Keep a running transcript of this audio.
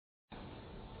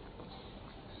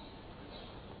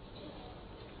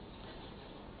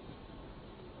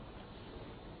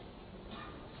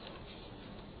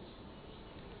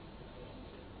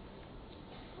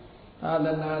သာသ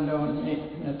နာတော်နှစ်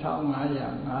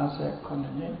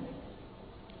2559နှစ်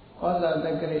ဩဇာတ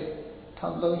က္ကရာ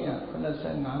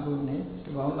1385ခုနှစ်တ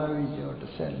ပေါင်းသားပြည်ကျော်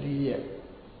14ရက်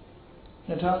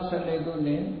2014ခု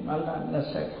နှစ်မတ်လ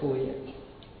29ရက်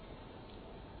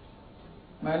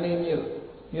မန္တလေးမြို့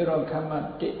တော်ခမ်းမ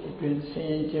1အတွင်းဆင်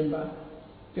ရင်ကျင်းပ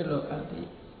ပြုလုပ်အပ်သည်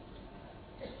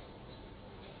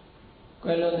ကွ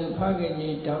ယ်လွန်သူဖခင်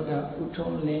ကြီးဒေါက်တာဦးထွ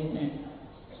န်းလင်းနှင့်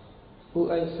ဦး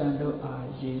အိုက်ဆန်တို့အား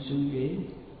ရည်စူး၍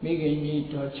မိခင်ကြီး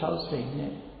ဒေါ်60နှ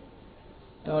င့်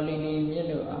ဒေါ်လီလီမြင့်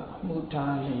တို့အားအမှု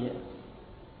ထားလျက်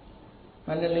မ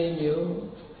န္တလေးမြို့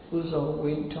ဦးစောဝ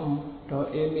င်းထွန်းဒေါ်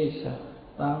အေးမိစာ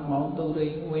သာမောင်သူရိ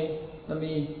ဝင်းသ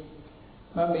မီး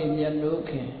မမေမြတ်နိုး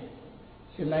ခင်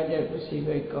United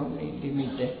Pacific Company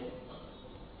Limited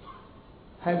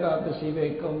Hyper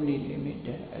Pacific Company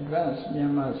Limited Advanced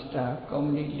Myanmar Star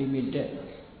Company Limited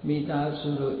မိသားစု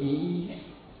တို့ဤ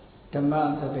ဓမ္မ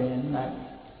သဘင်၌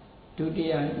ဒုတိ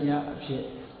ယညအဖြစ်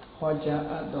ဟောကြား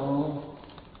အပ်သော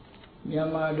မြန်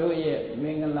မာတို့ရဲ့မ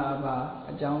င်္ဂလာပါ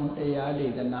အကြောင်းတရားဒေ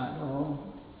သနာတော်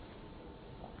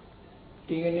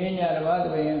ဒီကနေ့ညဓမ္မသ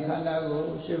ဘင်ခန္ဓာကို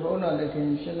ရှင်ဘုန်းတော်သခင်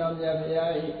ရှင်တော်မြတ်ဘု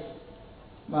ရား၏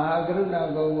မဟာကရုဏာ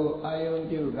ကုံကိုအာယုန်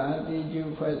ပြုကာတည်ကျူ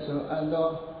ဖွဲ့ဆိုအပ်သော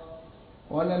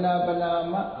ဝန္ဒနာပနာ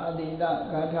မအာတိတ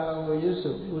ဂါထာကိုရွတ်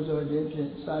ဆိုပူဇော်ခြင်းဖြ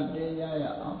င့်စတင်ကြရ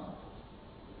အောင်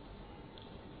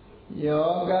ယော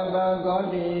ကပဂော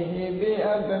တိဟိပိအ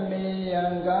ပမေယံ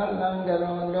ကာလံက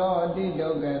ရွန်တောအတိဒု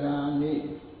က္ခရာနိ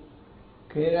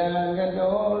ခေရံက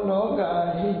တောလောက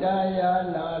ဟိတယာ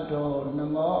နာတောန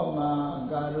မောမာ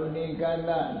ကာရုဏိကတ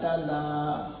တတ္တ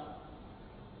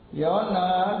ယောနာ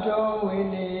ထောဝိ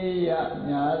နိယ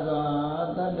ညာစွာ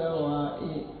တတ္တဝါ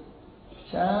ဤ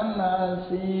ချမ်းသာ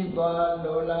စီးပွား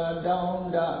လိုလားတောင်း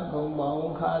တဂုံပေါ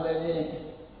င်းခါသည်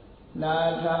နာ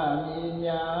ထမြ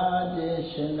ညာခြင်း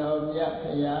ရှင်တော်မြတ်ဖ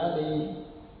ရာသည်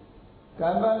က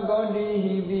ပ္ပဂောတိ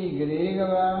ဟိပိဂရေက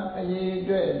ဘာအရေးအ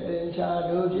တွက်တင်ချာ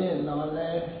တို့ဖြင့်တော်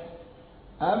လဲ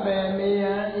အဘယ်မေ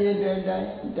ယံအရေးအတွက်တို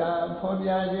င်းဒါဖော်ပြ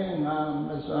ခြင်းငါမ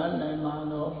စွမ်းနိုင်ပါ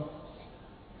သော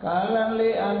ကာလ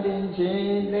လေးအတင်ချေ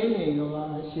သိနေကဘာ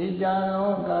ရှိကြသော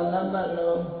ကာလပတ်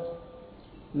လုံး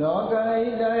လောကဣ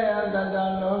တယတတ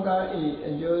လောကဤ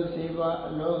အကျိုးစီးပွား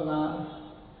အလုံးငါ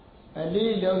အတိ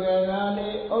ဒုက္ခရာနိ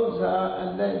ဥစ္စာအ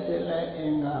သက်ရှင်လဲအ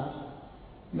င်္ဂါ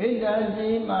မိတ္တ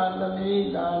ကြီးမှသမိ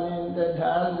တာလင်တ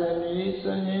ထာဇနီ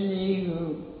စွန်ရင်ကြီးဟု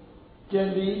ကြ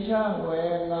တိချဝဲ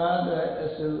50အ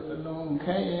စုအလုံး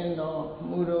ခဲရင်တော်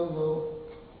မူတို့ကို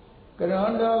ကရွ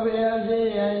န်တော်ဘုရားရှင်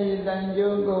ရဲ့ဤတန်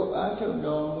ကြိုးကိုအထု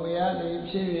တော်မူရသည်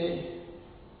ဖြစ်၍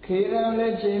ခေရန်လ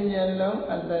က်ချင်းမျက်လုံး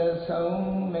အသက်ဆုံး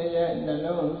လည်းရဲ့နှ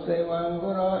လုံးစေဝံ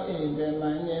ကိုရောဤဗေမ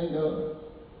ညင်းတို့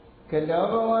ကတော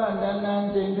ဘဝတဏ္ဍ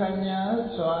ချိန်ခညာ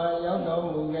စွာရောက်တော်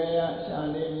မူခဲ့ရရှာ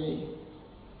လိမ့်မည်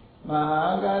မဟာ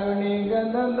ကရုဏီက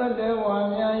တတ္တဝါ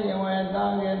များယဝေတာ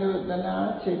ကဲ့သို့တနာ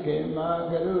ချစ်ခင်မှာ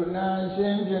ကရုဏာရှ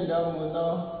င်ဖြစ်တော်မူ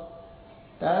သော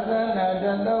တသနာတ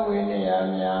တဝိနည်း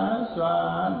များစွာ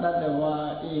တတ္တဝါ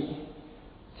ဤ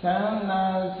ချမ်းသာ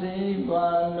စီး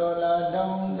ပွားလိုလားတော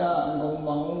င်းတဂုံ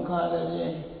ပေါင်းခါသ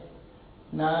ည်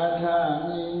နာထ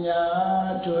မြညာ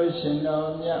ထိုရှင်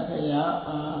တော်မြတ်ဖရာ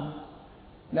အား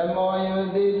နမောယု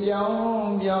တိပြော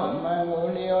င်းပြောင်းမှန်ကို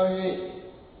လျော်၍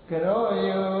ကရော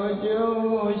ယုကျုံ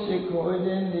ရှိခိုးခြ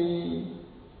င်းသည်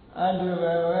အတုဘ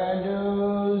ဝတု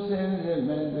စင်စစ်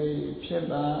မဲ့သွေဖြစ်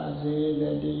ပါစေတ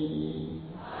ည်း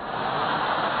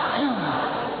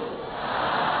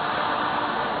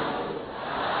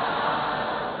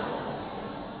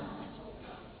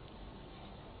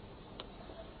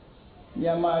မြ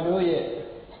န်မာတို့ရဲ့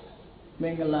မ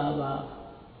င်္ဂလာပါ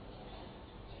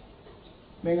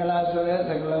မင်္ဂလာဆိုတဲ့စ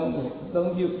ကားလုံးကိုအ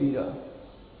သုံးပြုပြီးတော့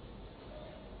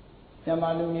မြန်မာ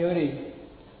လူမျိုးတွေ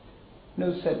နှု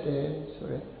တ်ဆက်တယ်ဆို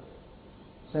တဲ့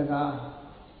စကား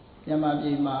မြန်မာပြ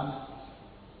ည်မှာ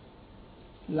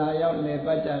လာရောက်လည်ပ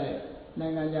တ်ကြတဲ့နို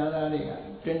င်ငံသားတွေက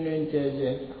တွင်တွင်ကျဲကျဲ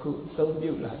အခုအသုံး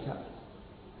ပြုလာကြ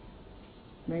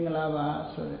မင်္ဂလာပါ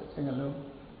ဆိုတဲ့စကားလုံး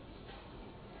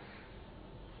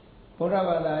ဘုရား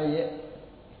ဘာသာရဲ့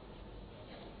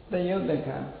တယုတ်တ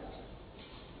ကံ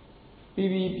ပြ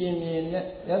ပြပြင်းပြင်းနဲ့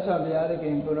ရသော်ဘုရားသခ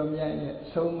င်ကိုရောမြတ်ရဲ့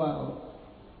ဆုံးမကို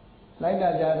လိုက်တာ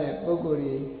ကြတဲ့ပုဂ္ဂိုလ်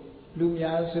တွေလူ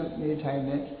များစုနေထိုင်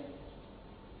တဲ့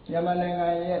မြန်မာနိုင်ငံ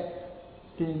ရဲ့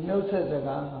ဒီနှုတ်ဆက်စ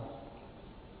ကားအမှ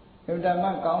န်တ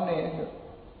မ်းကောင်းတယ်လို့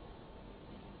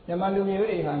မြန်မာလူမျိုး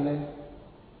တွေဟာလည်း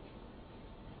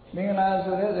မင်္ဂလာ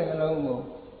ဆိုတဲ့စကားလုံးကို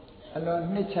အလွန်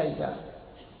နှစ်ချိုက်ကြ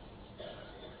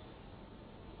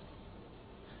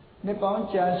နှစ်ပေါင်း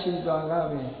ကြာရှည်စွာက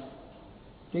ပင်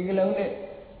ဒီကလုံးနဲ့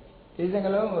ဒီစက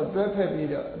လုံးကိုတွဲဖက်ပြီး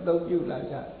တော့အသုံးပြုလာ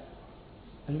ကြ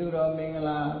အလှတော်မင်္ဂ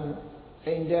လာ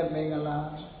အိမ်တဲ့မင်္ဂလာ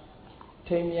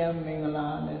ထိမ်းမြန်းမင်္ဂလာ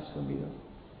နဲ့ဆိုပြီးတော့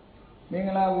မင်္ဂ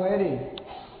လာဝဲတွေ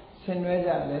ဆင်နွှဲ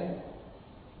ကြတယ်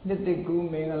နှစ်သိကူး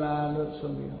မင်္ဂလာလို့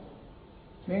ဆိုပြီးတော့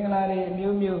မင်္ဂလာတွေအ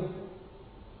မျိုးမျိုး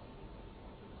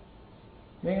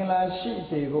မင်္ဂလာရှိ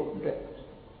စေဖို့အတွက်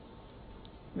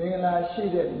မင်္ဂလာရှိ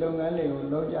တဲ့လုပ်ငန်းတွေကို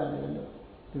လုပ်ကြတယ်လို့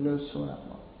ဒီလိုဆိုတာ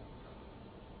ပေါ့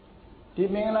ဒီ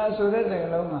မင်္ဂလာဆိုတဲ့စ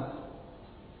ကားလုံးမှာ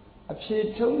အဖြေ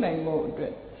ထုံးနိုင်ဖို့အတွ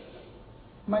က်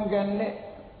မှန်ကန်တဲ့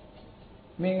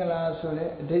မင်္ဂလာဆိုတဲ့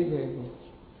အဓိပ္ပာယ်ကို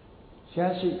ရ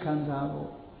ရှိခံစားဖို့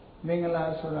မင်္ဂလာ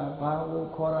ဆိုတာဘာကို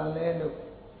ခေါ်ရလဲလို့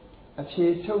အဖြေ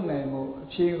ထုတ်နိုင်ဖို့အ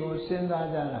ဖြေကိုစဉ်းစား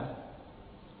ကြတာ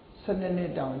12နှ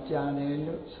စ်တောင်ကြာတယ်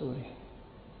လို့ဆိုတယ်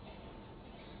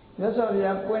မြတ်စွာဘု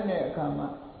ရားပွင့်တဲ့အခါမှာ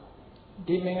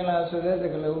ဒီမင်္ဂလာဆိုတဲ့စ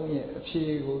ကားလုံးရဲ့အဖြေ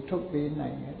ကိုထုတ်ပေးနို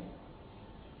င်တယ်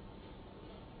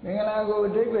မင်္ဂလာကို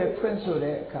အဓိပ္ပာယ်ဖွင့်ဆို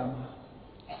တဲ့အခါမှာ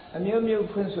အမျိုးမျိုး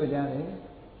ဖွင့်ဆိုကြတယ်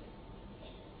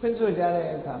ဖွင့်ဆိုကြတဲ့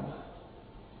အခါမှာ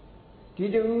ဒီ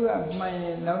တူကမှန်ရ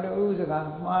င်နောက်တူစကား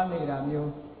မှားနေတာ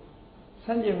မျိုးဆ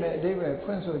န့်ကျင်မဲ့အဓိပ္ပာယ်ဖွ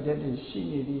င့်ဆိုချက်တွေရှိ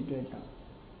နေသည့်အတွက်ကြောင့်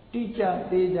တိကျ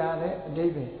သေးကြတဲ့အဓိ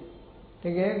ပ္ပာယ်တ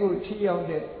ကယ်ကိုထိရောက်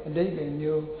တဲ့အဓိပ္ပာယ်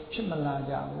မျိုးဖြစ်မလာ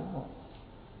ကြဘူးပေါ့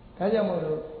ဒါကြောင့်မို့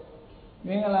လို့မ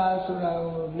င်္ဂလာဆိုတာ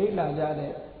ကိုလေ့လာကြ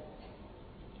တဲ့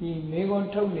ဒီမေခွန်း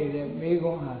ထုတ်နေတဲ့မေခွ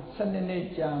န်းဟာ12နှစ်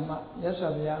ကြာမှမြတ်စွာ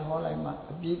ဘုရားဟောလိုက်မှ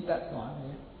အပြည့်တတ်သွားတ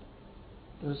ယ်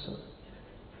လို့ဆို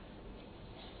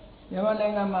မြန်မာနို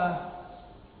င်ငံမှာ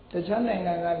တခြားနိုင်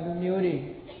ငံကလူမျိုးတွေ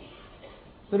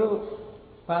သူတို့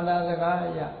ဘာသာစကားအ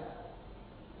ရ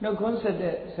နှုတ်ခွန်းဆက်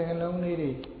တဲ့စကားလုံးလေး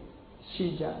တွေရှိ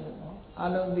ကြတယ်ပေါ့အ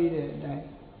လုံးသိတဲ့အတိုင်း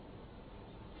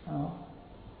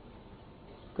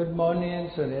Good morning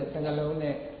ဆိုတဲ့စကားလုံး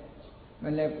နဲ့မ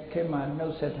နေ့ခေတ်မှာနှု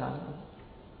တ်ဆက်ထား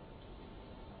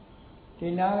ဒီ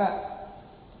နာက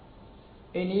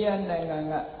အိန္ဒိယနိုင်ငံ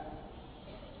က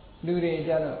လူတွေ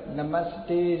ကြတော့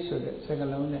Namaste ဆိုတဲ့စကား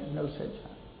လုံးနဲ့နှုတ်ဆက်ကြ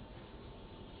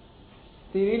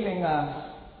သီရိလင်္ကာ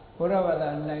ဘုရားဘာသာ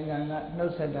နိုင်ငံကနှု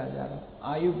တ်ဆက်တာကြတော့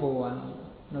အာယုဘဝံ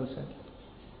နှုတ်ဆက်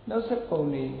ပုံ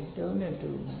တွေတုံးနဲ့တူ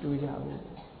ကြဘူး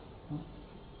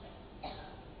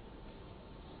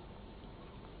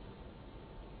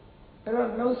အဲ့တော့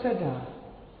နှုတ်ဆက်တာ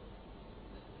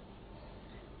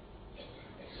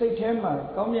စိတ်ထဲမှာ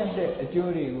ကောင်းမြတ်တဲ့အ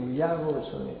ကျိုးတွေကိုရဖို့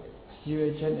ဆိုရင်ရည်ရွ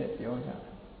ယ်ချက်နဲ့ပြောကြတ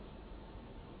ယ်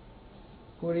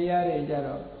ကိုရီးယားတွေကြ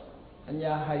တော့အ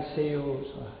ညာဟိုက်ဆေယို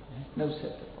ဆိုတာနှုတ်ဆ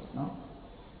က်တယ်ပေါ့နော်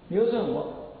မျိုးစုံပေါ့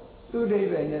သူ့အိ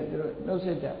ဗယ်နဲ့သူတို့နှုတ်ဆ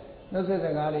က်ကြနှုတ်ဆက်စ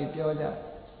ကားတွေပြောကြ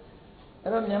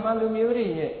အဲ့တော့မြန်မာလူမျိုးတွေ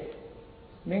ရဲ့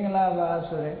မင်္ဂလာပါ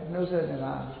ဆိုတဲ့နှုတ်ဆက်စ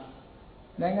ကား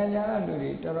နိုင်ငံခြားကလူတွေ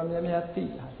တော်တော်များများသိ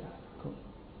လာကြခု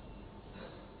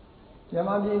မြန်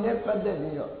မာပြည်နဲ့ပတ်သက်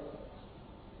ပြီးတော့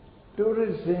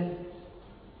tourism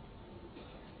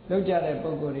လုပ်ကြတဲ့ပု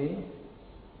ဂ္ဂိုလ်တွေ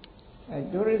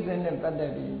tourism နဲ့ပတ်သ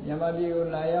က်ပြီးမြန်မာပြည်ကို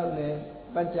လာရောက်လဲ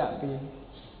ပတ်ကြပြီး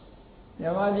မြ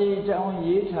န်မာပြည်အကြောင်း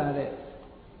ရေးထားတဲ့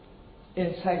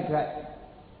Insight Guide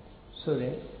ဆို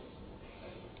တဲ့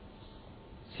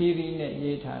series နဲ့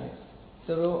ရေးထားတဲ့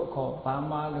သူတို့အခေါ်ဘာ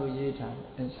မာလို့ရေးထားတဲ့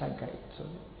Insight Guide ဆို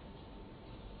တဲ့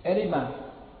အဲ့ဒီမှာ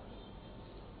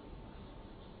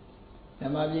မြ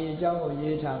န်မာပြည်အကြောင်းကို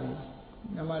ရေးထားပြီး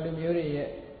မြန်မာလူမျိုးတွေရဲ့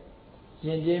ယ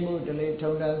ဉ်ကျေးမှုဓလေ့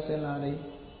ထုံးတမ်းစဉ်လာတွေ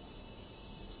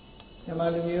မြန်မာ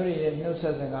လူမျိုးတွေရဲ့နှုတ်ဆ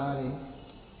က်စကားတွေ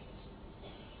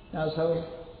နောက်ဆုံး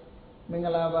မင်္ဂ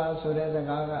လာပါဆိုတဲ့စ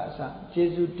ကားကအစကျေး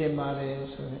ဇူးတင်ပါတယ်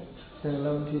ဆိုတဲ့စကား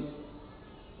လုံးထိ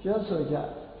ပြောဆိုကြ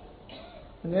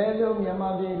အနည်းဆုံးမြန်မာ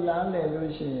ပြည်လမ်းလည်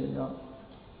လို့ရှိရင်တော့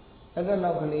အဲ့ဒါ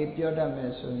လောက်ကလေးပြောတတ်မ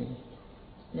ယ်ဆိုရင်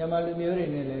မြန်မာလူမျိုးတွေ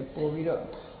နဲ့လည်းပို့ပြီးတော့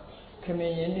ခင်မ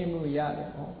င်ရင်းနှီးမှုရတယ်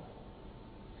ပေါ့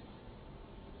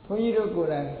ဘုန်းကြီးတို့ကိုယ်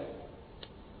တိုင်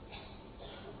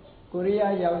ကိုရီး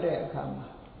ယားရောက်တဲ့အခါ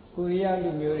မှာကိုရီးယားလူ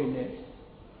မျိုးတွေနဲ့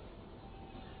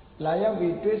လာရောက်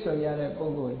ပြီးတွေ့ဆုံရတဲ့ပု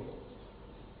ဂ္ဂိုလ်တွေ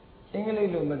အင်္ဂလိ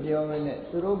ပ်လိုမပြောဘဲနဲ့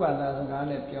သူတို့ဘာသာစကား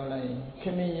နဲ့ပြောလိုက်ရင်ခ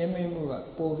င်မင်ရင်းနှီးမှုက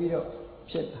ပိုပြီးတော့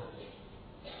ဖြစ်တာ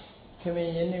ခင်မင်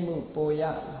ရင်းနှီးမှုပိုရ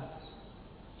လာ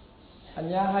အ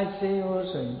များဟိုက်ဆေးရိုး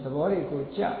ဆိုရင်သဘောတွေကို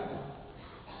ကြက်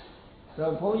ဆို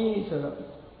တော့ဘုန်းကြီးဆိုတော့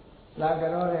လာကြ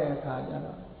တော့တဲ့အခါကျ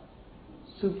တော့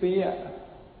စုပေး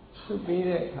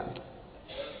တဲ့အခါ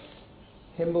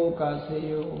ဟင်္ဘောကာဆေ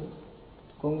ယို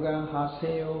ဂုံကံဟာ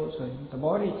ဆေယိုဆိုရင်သ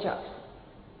ဘောတွေကြ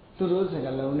သူတို့စ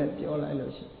ကားလုံးနဲ့ပြောလိုက်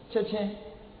လို့ရှိချက်ချင်း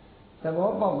သဘော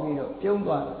ပေါက်ပြီးတော့ပြုံး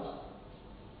သွားတယ်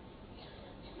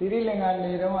သီရိလင်္ကာ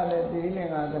နေတော့ကလည်းသီရိလ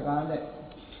င်္ကာစကားနဲ့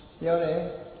ပြောတယ်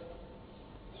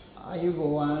အာယုဘ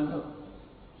ဝံတို့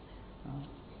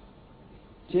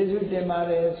ကျေးဇူးတင်ပါ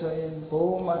တယ်ဆိုရင်ဘု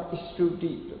မဣစတု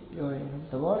တိလို့ပြောရင်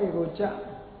သဘောတွေကိုကြ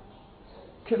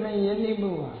ခင်မင်ရင်းနှီး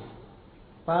မှုဟာ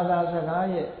ဘာသာစကား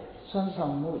ရဲ့ဆွမ်းဆော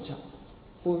င်မှုကြောင့်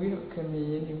ပို့ပြီးတော့ခင်မင်း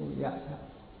ရင်းနှီးမှုရတာ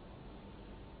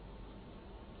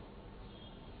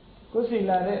ကိုယ်စီ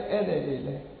လာတဲ့ဧည့်သည်တွေလ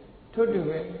ည်းထို့တူ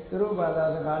ပဲသူတို့ဘာသာ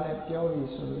စကားနဲ့ပြောပြီး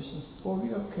ဆိုလို့ရှိရင်ပို့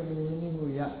ပြီးတော့ခင်မင်းရင်းနှီးမှု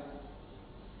ရ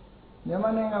မြန်မာ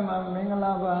နိုင်ငံမှာမင်္ဂ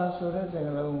လာပါဆိုတဲ့စ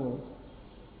ကားလုံးကို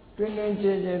တွင်တွင်ကျ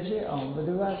ယ်ကျယ်ဖြစ်အောင်ဘယ်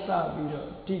သူကစပြီးတော့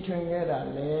တီထွင်ခဲ့တာ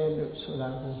လဲလို့ဆိုတာ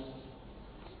ကို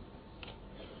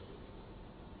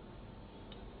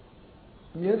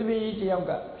မြို့သမီးတယောက်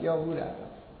ကပြောဘူးတာ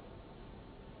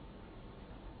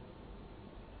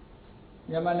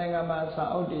မြန်မာနိုင်ငံမှာစာ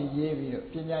အုပ်တွေရေးပြီးတော့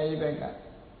ပညာရေးဘက်က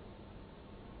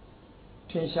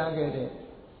ထင်ရှားခဲ့တဲ့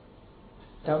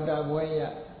ဒေါက်တာဘွဲ့ရ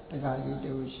တက္ကသိုလ်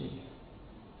တူရှိတယ်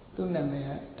သူ့နာမည်က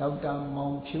ဒေါက်တာမော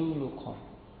င်ဖြူလို့ခေါ်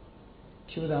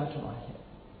ဖြူသားထွားရဲ့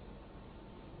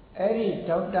အဲ့ဒီ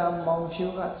ဒေါက်တာမောင်ဖြူ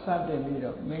ကစတင်ပြီး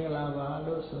တော့မင်္ဂလာပါ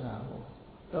လို့ဆိုတာကို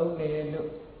သုံးတယ်လို့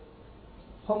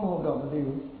ဟုတ်မဟုတ်တော့မသိ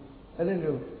ဘူးအဲ့ဒါ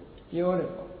လို့ပြောတယ်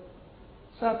ပေါ့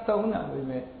စသုံးတာပဲ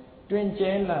မဲ့တွင်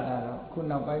ကျဲလာတာတော့ခု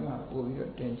နောက်ပိုင်းမှာပို့ပြီး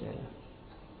တော့တွင်ကျဲလာ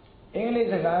အင်္ဂလိပ်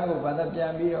စကားကိုဘာသာပြ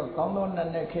န်ပြီးတော့ကောင်းသောနတ်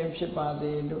နဲ့ခင်ဖြစ်ပါစေ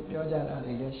လို့ပြောကြတာ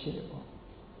တွေလည်းရှိတယ်ပေါ့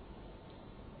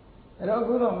အဲ့တော့အ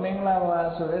ခုတော့မင်္ဂလာပါ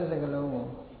ဆိုတဲ့စကားလုံးကို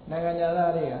နိုင်ငံ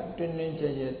သားတွေကတွင်တွင်ကျဲ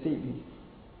ကျဲသိပြီး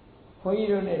ခွန်ကြီး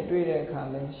တို့နဲ့တွေ့တဲ့အခါ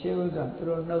လဲရှေးဥစွာသူ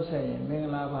တို့နှုတ်ဆက်ရင်မင်္ဂ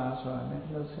လာပါဆိုတာနဲ့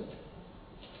နှုတ်ဆက်တယ်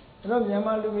အဲ့တော့မြန်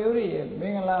မာလူမျိုးတွေရဲ့မ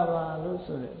င်္ဂလာပါလို့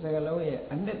ဆိုတဲ့စကားလုံးရဲ့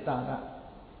အနှစ်သာရ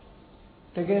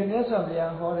တကယ်မြတ်စွာဘု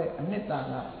ရားဟောတဲ့အနှစ်သာ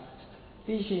ရ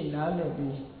သိရှိနားလည်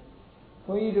ပြီး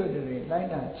ဘုန်းကြီးတို့တွေလိုက်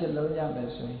တာချက်လုံးရမယ်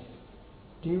ဆိုရင်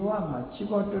ဒီဘဝမှာကြီး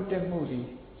ပွားတိုးတက်မှုတွေ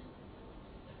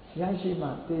ရရှိမှ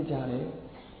သိကြတယ်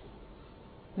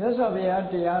မြတ်စွာဘုရား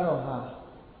တရားတော်ဟာ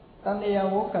တဏှာ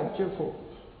ဝကကျွတ်ဖို့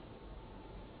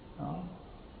နော်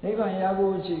နိဗ္ဗာန်ရ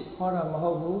ဖို့ရှိဟောတာမ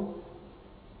ဟုတ်ဘူး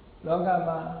လောက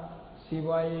မှာစီး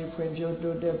ပွားရေးဖွံ့ဖြိုး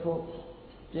တိုးတက်ဖို့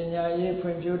ပညာရေး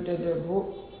ဖွံ့ဖြိုးတိုးတက်ဖို့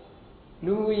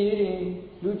လူရေးတွေ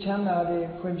လူချမ်းသာတွေ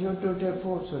ဖွံ့ဖြိုးတိုးတက်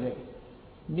ဖို့ဆိုတဲ့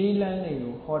နိလန်းတွေ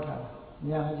ကိုဟောထားတာအ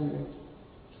များကြီးပဲ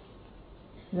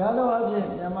များသောအားဖြင့်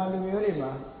မြန်မာလူမျိုးတွေ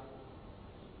မှာ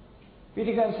ပိဋ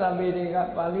ကစာပေတွေက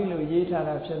ပါဠိလိုရေးထား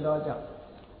တာဖြစ်သောကြောင့်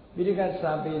ပိဋက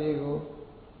စာပေတွေကို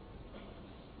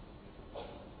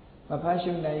မဖတ်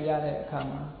ရှုနိုင်ရတဲ့အခါ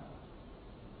မှာ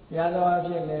များသောအား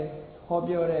ဖြင့်လည်းဟော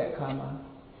ပြောတဲ့အခါမှာ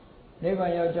နိဗ္ဗာ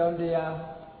န်ရောက်ကြောင်းတရား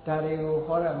ဒါတွေကို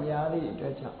ဟောရများသည့်အတွ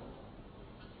က်ကြောင့်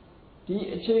ဒီ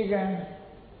အခြေခံ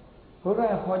ဘု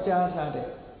ရားဟောကြားထားတဲ့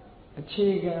အခြေ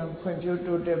ခံဖွံ့ဖြိုး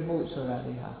တိုးတက်မှုဆိုတာ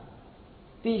တွေဟာ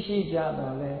သိရှိကြ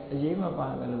တော့လဲအရေးမပါ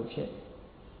သလိုဖြစ်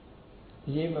အ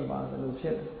ရေးမပါသလိုဖြ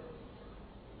စ်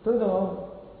သို့တော့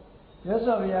မြတ်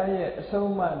စွာဘုရားရဲ့အဆုံး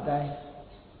အမတိုင်း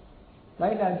လို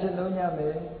က်တာကျင့်သုံးရမ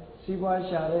ယ်စီးပွား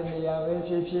ရှာတဲ့နေရာပဲ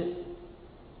ဖြစ်ဖြစ်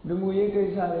လူမှုရေးကိ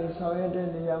စ္စတွေဆောင်ရွက်တဲ့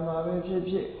နေရာမှာပဲဖြစ်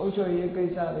ဖြစ်အုပ်ချုပ်ရေးကိ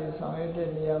စ္စတွေဆောင်ရွက်တဲ့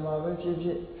နေရာမှာပဲဖြစ်ဖြ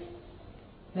စ်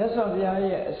မြတ်စွာဘုရား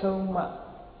ရဲ့အဆုံးအမ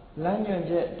လမ်းညွှန်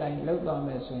ချက်အတိုင်းလုပ်သွားမ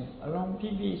ယ်ဆိုရင်အလွန်ပြ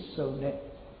ည့်ပြည့်စုံတဲ့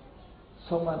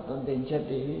ဆုံးမသွန်သင်ချက်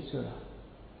တွေဆိုတာ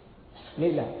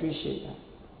လေ့လာတွေ့ရှိတာ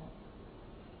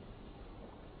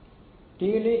ဒီ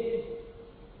ကနေ့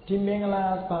ဒီမင်္ဂလာ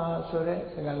ပါဆိုတဲ့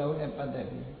စကားလုံးနဲ့ပတ်သက်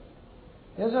ပြီး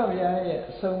မြတ်စွာဘုရားရဲ့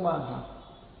အဆုံးအမဟာ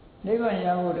နိဗ္ဗာန်ရ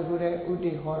ဖို့တခုတည်းဥတ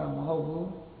ည်ဟောတာမဟုတ်ဘူး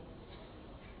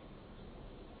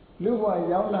လူဘဝ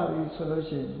ရောက်လာပြီဆိုလို့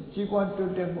ရှိရင်ကြီးပွား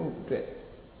တိုးတက်မှုအတွက်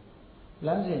လ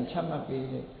မ်းစဉ်ချမှတ်ပေး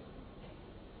တဲ့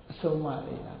အဆုံးအမ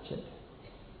တွေလားဖြစ်တယ်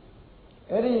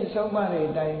အဲ့ဒီအဆုံးအမတွေ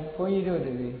အတိုင်းဘုန်းကြီးတို့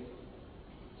တွေ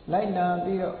လိုက်နာ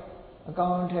ပြီးတော့အကော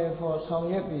င်းထဲဖို့ဆောင်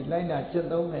ရွက်ပြီးလိုက်နာကျင့်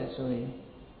သုံးမယ်ဆိုရင်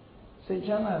စိတ်ချ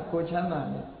မ်းသာကိုယ်ချမ်းသာ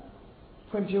နဲ့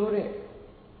ဖွံ့ဖြိုးတဲ့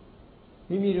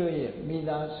မိမိတို့ရဲ့မိ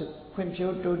သားစုဖွံ့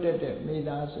ဖြိုးတိုးတက်တဲ့မိ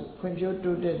သားစုဖွံ့ဖြိုး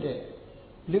တိုးတက်တဲ့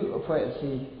လူအဖွဲ့အစ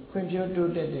ည်းဖွံ့ဖြိုး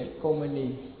တိုးတက်တဲ့ကုမ္ပဏီ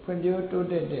ဖွံ့ဖြိုးတိုး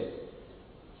တက်တဲ့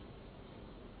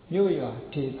မြို့ရွာ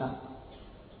ဒေသ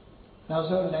နောက်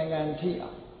ဆုံးနိုင်ငံထိ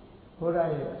အောင်ဘု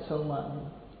ရားရဲ့အဆုံးအမ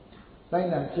လိုက်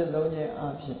နာကျင့်သုံးခြင်းအ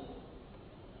ပြင်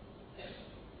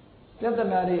ပြဿ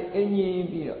နာတွေအင်းကြီး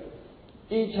ပြီးတော့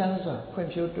အေးချမ်းစွာဖွံ့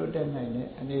ဖြိုးတိုးတက်နိုင်တဲ့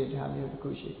အနေအထားမျိုးတစ်ခု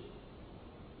ရှိ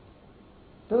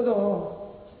သို့တော့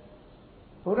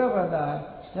ဘုရားဘာသာ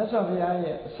မြတ်စွာဘုရား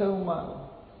ရဲ့အဆုံးအမကို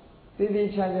သေသေး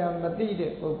ချာချာမသိ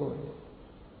တဲ့ပုဂ္ဂိုလ်တွေ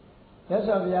မြတ်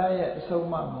စွာဘုရားရဲ့အဆုံး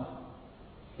အမမှာ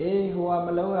အေးဟိုကမ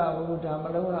လုံးရဘူးဒါမ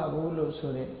လုံးရဘူးလို့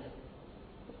ဆိုတဲ့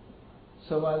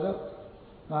ဆိုပါစို့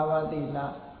ငါးပါးသီလ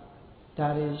ဒါ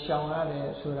တွေရှောင်ရတယ်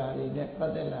ဆိုတာတွေနဲ့ပ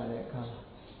တ်သက်လာတဲ့အခါ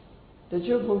တ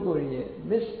ချို့ပုဂ္ဂိုလ်ရဲ့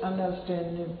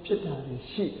misunderstanding ဖြစ်တာတွေ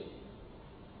ရှိ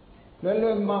လွယ်လွ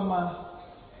ယ်မှားမှား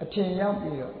အထင်ရောက်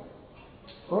ပြီးတော့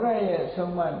ဘုရားရဲ့အ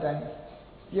ဆုံးအမတိုင်း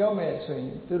ပြောမယ်ဆိုရ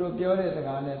င်သူတို့ပြောတဲ့စ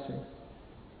ကားနဲ့ဆိုရင်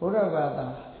ဘုရားဘာသာ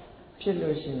ဖြစ်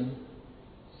လို့ရှိရင်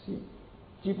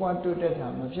ကြီးပွားတိုးတက်တာ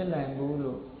မဖြစ်နိုင်ဘူး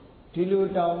လို့ဒီလို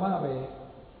တောင်မှပဲ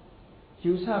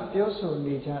ယူဆပြောဆို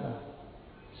နေကြတာ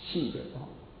ရှိတယ်ပေါ့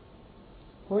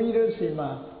ဘုန်းကြီးတို့စီမှာ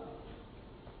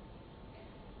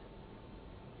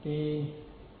ဒီ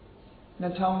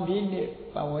2000ပြည့်နှစ်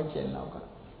ပတ်ဝန်းကျင်လောက်က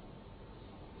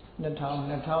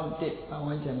2001ပတ်ဝ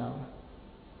န်းကျင်လောက်က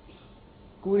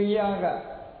ကိုရီးယားက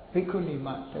ဘိက္ခုနီမ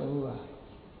တူဟာ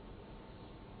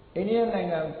အိန္ဒိယနိုင်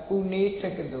ငံပူနေတ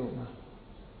က္ကသိုလ်မှာ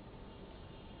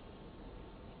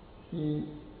ဒီ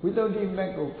ဝိသုဒ္ဓိမ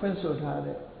က်ကိုဖွင့်ဆိုထား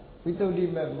တဲ့ဝိသုဒ္ဓိ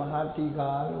မက်မဟာတီဃာ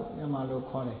လို့မြန်မာလို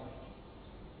ခေါ်တယ်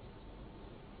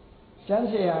ကျမ်း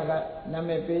ဆရာကနာမ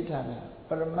ည်ပေးထားတာပ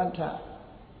ရမတ္ထ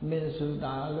မင်စု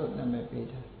တာလို့နာမည်ပေး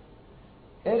ထား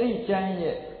အဲ့ဒီကျမ်း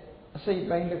ရဲ့အစိတ်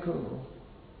ပိုင်းတစ်ခုကို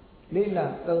လေ့လာ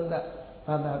သုံးသပ်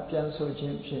ဘာသာပြန်ဆိုခြ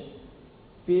င်းဖြင့်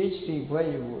PhD ဘွဲ့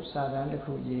ယူဖို့စာတမ်းတစ်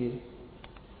ခုရေး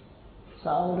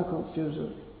စာအုပ်တစ်ခုပြုစု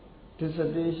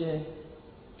dissertation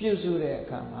ပြုစုတဲ့အ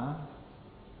ခါမှာ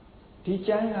ဒီ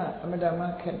ကျမ်းကအမတမ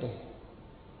ခက်တယ်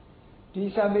ဒီ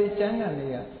စာပေကျမ်းဂန်တွေ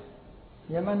က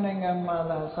မြန်မာနိုင်ငံမှာ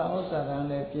သာစာအုပ်စာတမ်း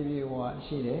လည်းပြည့်ပြည့်ဝဝ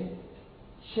ရှိတယ်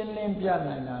ရှင်းလင်းပြ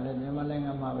နိုင်တာလည်းမြန်မာနိုင်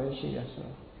ငံမှာပဲရှိတယ်ဆို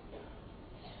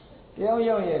တယောက်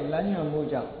ယောက်ရဲ့လမ်းညွှန်မှု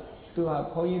ကြောင့်သူဟာ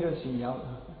ဘုန်းကြီးတို့စီရောက်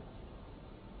လာ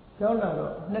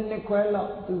တော့နှစ်နှစ်ခွဲလော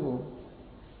က်သူ့ကို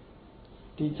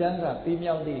ဒီကျမ်းစာပြီး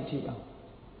မြောက်သည့်အထိအောင်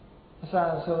အစ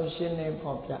အဆုံးရှင်းလင်း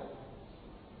ဖော်ပြ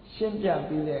ရှင်းပြ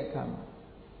ပြီးတဲ့အခါမှာ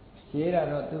ရေးတာ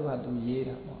တော့သူ့ဟာသူရေး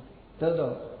တာပေါ့သို့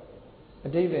တော့အ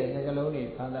တိတ်ပဲစကားလုံးတွေ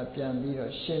ဘာသာပြန်ပြီး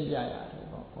တော့ရှင်းပြရတယ်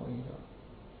ပေါ့ဘုန်းကြီးတို့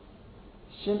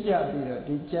ရှင်းပြပြီးတော့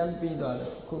ဒီကျမ်းပြီးတော့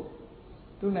အခု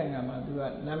သူ့နိုင်ငံမှာသူက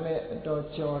နာမည်အတော်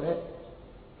ကျော်တဲ့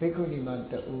ဘိက္ခုနီမ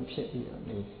တူဖြစ်ပြီးတော့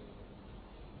နေတယ်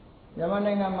မြန်မာ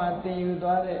နိုင်ငံမှာသင်ယူ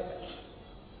သွားတဲ့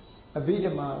အဘိဓ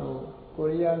မ္မာကို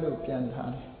ရီးယားလို့ပြန်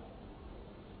ထားတယ်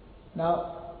နောက်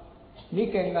နိ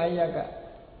ကေ9ရပ်က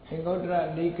အင်္ဂုတ္တရ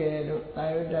နိကေတို့သာ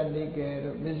ယုတ္တနိကေ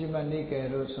တို့မဇ္ဈိမနိကေ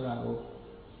တို့ဆိုတာကို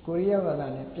ကိုရီးယားဘာသာ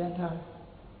နဲ့ပြန်ထားတယ်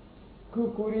ခု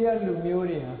ကိုရီးယားလူမျိုး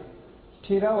တွေဟာ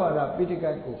ထေရဝါဒပိဋက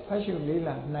တ်ကိုဖတ်ရှုလေ့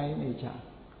လာနိုင်နေကြ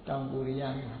တောင်ကိုရီး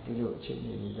ယားမှာဒီလိုအခြေအ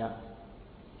နေတွေရ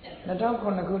2009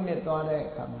ခုနှစ်သွားတဲ့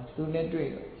အခါမှာသူနဲ့တွေ့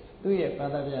တော့သူ့ရဲ့ဘာ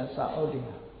သာပြန်စာအုပ်တွေ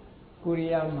ဟာကို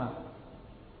ရီးယားမှာ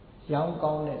ရောင်း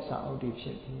ကောင်းတဲ့စာအုပ်တွေဖြ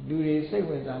စ်ပြီးလူတွေစိတ်ဝ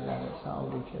င်စားကြတဲ့စာအု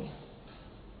ပ်တွေဖြစ်တယ်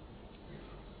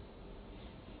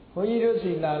ဘုန်းကြီးတို့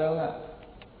စီလာတော့က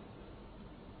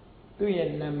သူ့ရဲ့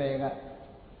နာမည်က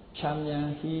ချမ်းမြန်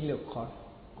ဟီလို့ခေါ်တယ်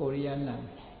ကိုရီးယားနာမ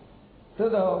ည်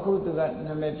သို့တော့အခုသူက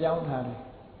နာမည်ပြောင်းထားတယ်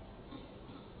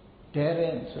ဒဲရ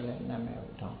င်ဆိုတဲ့နာမည်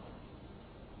ကိုတောင်း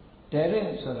ဒဲရ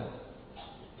င်ဆိုတာ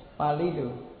ပါဠိ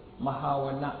လိုမဟာဝ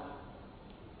န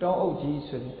တောအုပ်ကြီး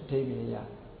ဆိုတဲ့အဓိပ္ပာယ်ရ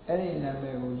အဲ့ဒီနာမ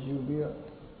ည်ကိုယူပြီးတော့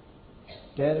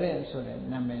ဒဲရင်ဆိုတဲ့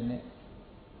နာမည်နဲ့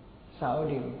စာအုပ်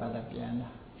တွေကိုဘာသာပြန်တာ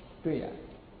တွေ့ရတ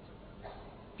ယ်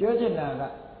ပြောချင်တာက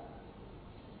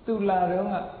သူလာတော့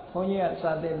ကဘုန်းကြီးက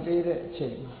စာသင်ပေးတဲ့အချိ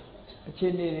န်မှာအခြေ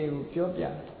အနေတွေကိုပြောပြတ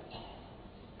ယ်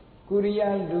ကိုရီး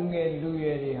ယားလူငယ်လူရွ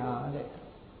ယ်တွေဟာတဲ့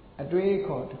အတွေးအ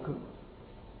ခေါ်တစ်ခု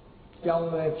ပြောင်း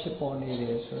လဲဖြစ်ပေါ်နေတ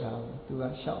ယ်ဆိုတာကိုသူက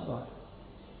ရှောက်သွားတယ်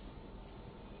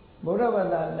ဗုဒ္ဓဘာ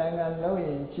သာနိုင်ငံလုံးရ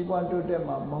င်ကြီးပွားတိုးတက်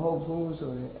မှာမဟုတ်ဘူး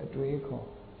ဆိုတဲ့အတွေးအခေါ်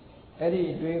အဲ့ဒီ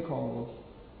အတွေးအခေါ်ကို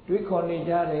တွေးခေါ်နေ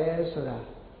ကြတယ်ဆိုတာ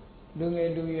လူငယ်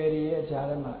လူရွယ်တွေရဲ့ကြား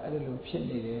ထဲမှာအဲ့လိုဖြစ်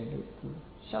နေတယ်လို့သူ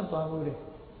ရှောက်သွားမှုတယ်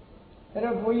အဲ့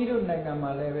တော့ဘုန်းကြီးတို့နိုင်ငံ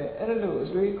မှာလည်းပဲအဲ့လိုအ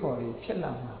တွေးခေါ်တွေဖြစ်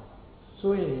လာမှာ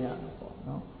စိုးရိမ်ရမှာပေါ့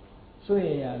နော်စိုး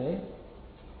ရိမ်ရတယ်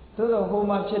သို့တော့ဟို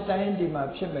မှာဖြစ်တိုင်းဒီမှာ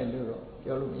ဖြစ်မယ်လို့တော့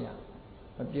ပြောလို့မရ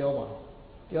မပြောပါဘူး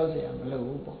ပြောเสียမလို့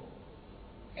ဘူးပေါ့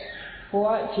ဟိုက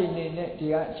အခြေအနေနဲ့ဒီ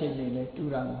ကအခြေအနေနဲ့တူ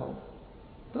တာမဟုတ်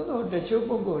သို့တော့တချို့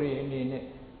ပုဂ္ဂိုလ်တွေအနေနဲ့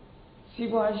စီး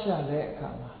ပွားရှာတဲ့အခါ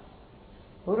မှာ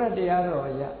ဘုရားတရား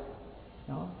တော်ရ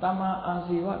နော်တမန်အာ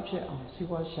ဇီဝဖြစ်အောင်စီး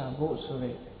ပွားရှာဖို့ဆို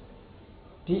တဲ့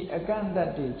ဒီအကန့်အသ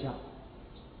တ်တွေကြောင့်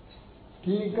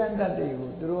ဒီအကန့်အသတ်တွေ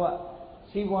ကိုသူတို့က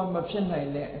စီးပွားမဖြစ်နိုင်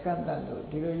တဲ့အကန့်အသတ်လို့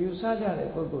ဒီလိုယူဆကြတဲ့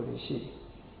ပုဂ္ဂိုလ်တွေရှိတယ်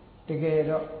တကယ်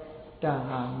တော့ဒါ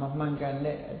ဟာမမှန်ကန်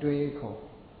တဲ့အတွေးခေါ်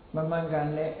မမှန်ကန်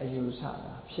တဲ့အယူဆ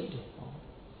တာဖြစ်တယ်ပေါ့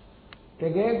တ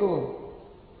ကယ်ကို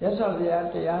ရသော်ဘုရား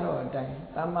တရားတော်အတိုင်း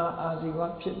တမ္မာအာဇီဝ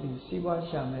ဖြစ်ပြီးစီးပွား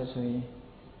ရှာမယ်ဆိုရင်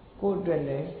ကိုယ့်အတွက်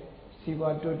လည်းစီး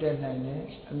ပွားတိုးတက်နိုင်တယ်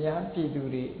အများပြည်သူ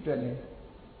တွေအတွက်လည်း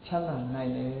ချမ်းသာနို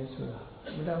င်တယ်ဆိုတာ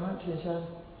ဘုရားမဖြေရှား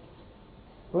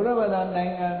ဘုရားဘာသာနို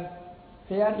င်ငံ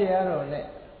ဘုရားတရားတော်နဲ့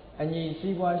အညီ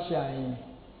စီးပွားရှာရင်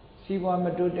စီးပွားမ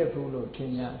တိုးတက်ဘူးလို့ထ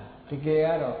င်ကြတာတကယ်က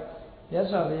တော့ရ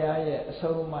သော်ဘုရားရဲ့အ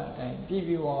ဆုံးအမအတိုင်းပြည့်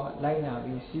ပြည့်ဝဝလိုက်နာ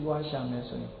ပြီးစီးပွားရှာမယ်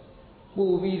ဆိုရင်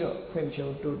ပို့ပြီးတော့ဖွံ့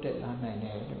ဖြိုးတိုးတက်လာနိုင်တ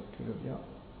ယ်လို့ဒီလိုပြော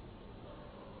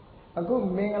အခု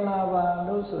မင်္ဂလာပါ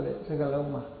လို့ဆိုတဲ့စကားလုံး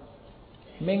မှာ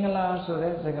မင်္ဂလာဆို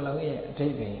တဲ့စကားလုံးရဲ့အဓိ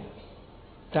ပ္ပာယ်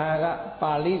ဒါက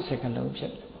ပါဠိစကားလုံးဖြ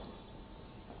စ်တယ်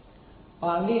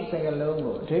ပါဠိစကားလုံး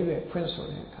ကိုအဓိပ္ပာယ်ဖွင့်ဆို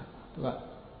တဲ့အခါသူက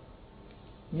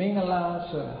မင်္ဂလာ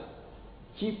ဆိုတာ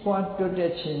ကြီးပွားတိုးတ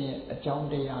က်ခြင်းရဲ့အကြောင်း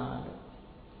တရားလို့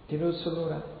ဒီလိုဆိုလို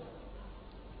တာ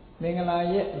မင်္ဂလာ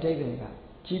ရဲ့အဓိပ္ပာယ်က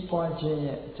ကြီးပွားခြင်း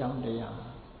ရဲ့အကြောင်းတရား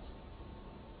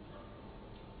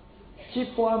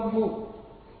ကြီးပွားမှု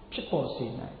ဖြစ်ပေါ်စေ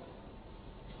နိုင်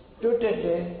တိုးတက်တ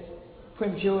ယ်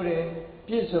ဖွံ့ဖြိုးတယ်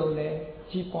ပြည့်စုံတယ်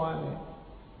ကြီးပွားတယ်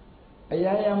အ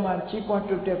ရာရာမှာကြီးပွား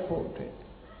တိုးတက်ဖို့အတွက်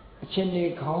အချင်းတွေ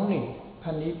ခေါင်းတွေဖ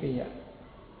န်တီးပေးရ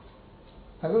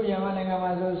အခုမြန်မာနိုင်ငံ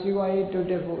မှာဆိုစီးပွားရေးတိုး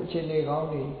တက်ဖို့အချင်းတွေခေါင်း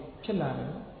တွေဖြစ်လာတ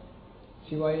ယ်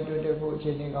စီးပွားရေးတိုးတက်ဖို့အချ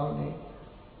င်းတွေခေါင်းတွေ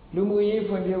လူမှုရေး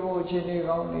ဖွံ့ဖြိုးဖို့အချင်းတွေ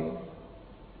ခေါင်းတွေ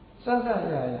စသဖြင့်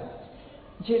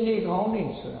အချင်းတွေခေါင်းတွေ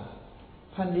ဆိုတာ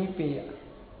ဖန်တီးပေးရ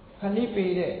ဖန်တီး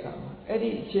ပေးတဲ့အခါမှာအဲ့ဒီ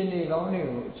အချင်းတွေခေါင်းတွေ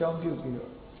ကိုအကြောင်းပြုပြီးတော့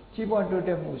ကြီးပွားတိုးတ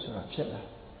က်မှုဆိုတာဖြစ်လာ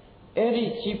အဲ့ဒီ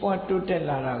ကြီးပွားတိုးတက်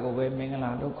လာတာကိုပဲမင်္ဂ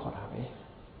လာလို့ခေါ်တာပဲ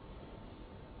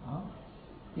နော်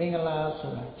မင်္ဂလာ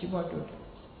ဆိုတာကြီးပွားတိုးတက်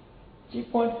ကြီး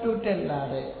ပွားတိုးတက်လာ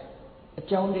တဲ့အ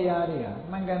ကြောင်းတရားတွေဟာ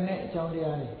မှန်ကန်တဲ့အကြောင်းတ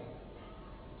ရားတွေ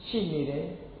ရှိနေတယ်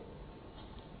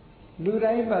လူ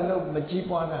တိုင်းဘာလို့မကြီး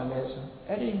ပွားတာလဲဆို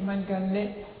အဲ့ဒီမှန်ကန်တဲ့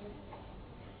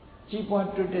ကြီးပွား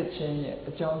တိုးတက်ခြင်းရဲ့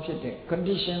အကြောင်းဖြစ်တဲ့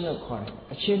condition လို့ခေါ်တယ်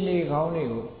အခြေအနေကောင်းတွေ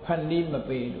ကိုဖန်တီးမ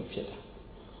ပေးလို့ဖြစ်တာ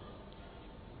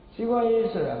စီးပွားရေး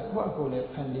ဆိုတာကိုယ့်ကိုယ်လည်း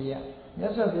ဖန်တီးရမြ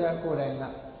တ်စွာဘုရားကိုယ်တိုင်က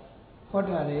ဟော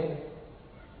ထားတယ်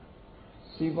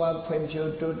စီးပွားဖွံ့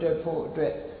ဖြိုးတိုးတက်ဖို့အတွ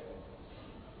က်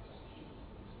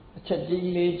အချက်ကြီး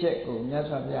၄ချက်ကိုမြတ်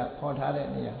စွာဘုရားဟောထားတဲ့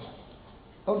နေရာ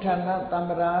ဥဋ္ဌာဏတမ္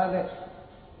ပရာတဲ့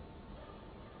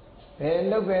ဘယ်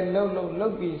လုပ်ပဲလု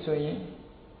ပ်ပြီဆိုရင်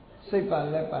စိတ်ပါ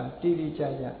လက်ပါတိတိကျ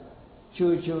ကျ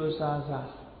ကြိုးစား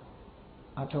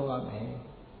အထောက်ရမယ်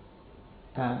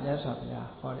ဒါမြတ်စွာဘုရား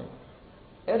ဟောတယ်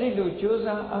အဲ့ဒီလိုကြိုး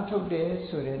စားအထောက်တယ်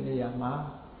ဆိုတဲ့နေရာမှာ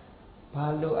ဘာ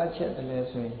လိုအပ်ချက်တလဲ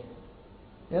ဆိုရင်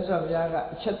မြတ်စွာဘုရားက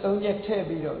အချက်၃ချက်ထည့်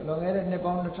ပြီးတော့လွန်ခဲ့တဲ့နှစ်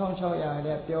ပေါင်း2600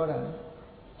တဲ့ပြောတာ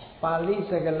ပါဠိ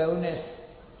စကားလုံးနဲ့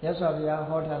မြတ်စွာဘုရား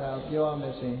ဟောထားတာကိုပြောရမ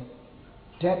ယ်ဆိုရင်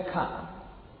ဒက္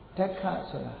ခ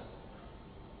ဆိုတာ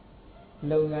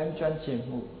လုပ်ငန်းကျွမ်းကျင်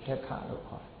မှုဒက္ခလို့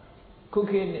ခေါ်တယ်ခု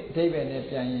ခေတ်အဓိပ္ပာယ်နဲ့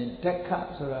ပြန်ရင်ဒက္ခ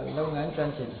ဆိုတာလုပ်ငန်းကျွ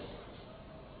မ်းကျင်တယ်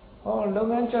လုပ်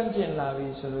ငန်းကျွမ်းကျင်လာပြီ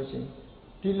ဆိုလို့ရှိရင်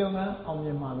ဒီလုပ်ငန်းအောင်မြ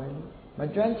င်မှာပဲမ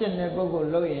ကျွမ်းကျင်တဲ့ပုဂ္ဂိုလ်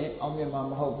လုပ်ရင်အောင်မြင်မှာ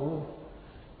မဟုတ်ဘူး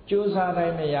ကြိုးစားတို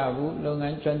င်းမရဘူးလုပ်င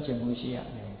န်းကျွမ်းကျင်မှုရှိရ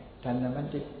တယ်ဒါနံပါတ်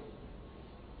1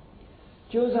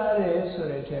ကြိုးစားတယ်ဆို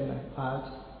တဲ့အထက်မှာ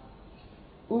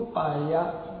ဥပါယ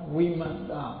ဝိမန္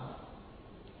တ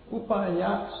ဥပါယ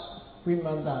ဝိမ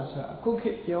န္တဆိုတာအခုခေ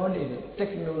တ်ပြောနေတဲ့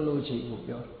technology ကို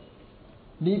ပြောတယ်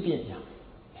နည်းပညာ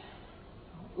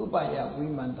ဥပါယဝိ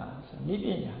မန္တဆိုနည်းပ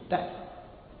ညာတက်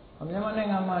မြန်မာနို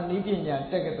င်ငံမှာနည်းပညာ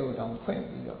တက္ကသိုလ်တောင်ဖွင့်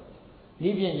ပြီးတော့န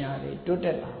ည်းပညာတွေတိုးတ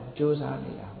က်လာအောင်ကြိုးစား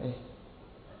နေတာပဲ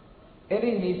အဲ့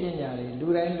ဒီနည်းပညာတွေလူ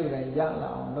တိုင်းရလာ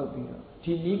အောင်လုပ်ပြီးတော့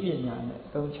ဒီနည်းပညာနဲ့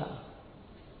သုံးချ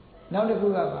နောက်တစ်ခု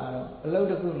ကပါတော့အလုပ်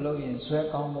တစ်ခုလုပ်ရင်ဇွဲ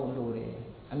ကောင်းဖို့လိုတယ်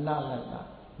အနလတ်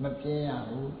မပြင်းရ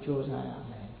ဘူးကြိုးစားရ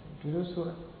မယ်ဒီလိုဆို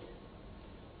တာ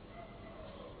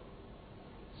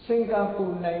စင်ကာပူ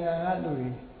နိုင်ငံကလူတွေ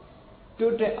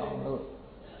တိုးတက်အောင်လို့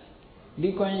လီ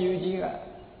ကွမ်ယူကြီးက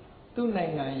သူ့နို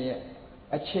င်ငံရဲ့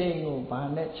အချိန်ကိုဘာ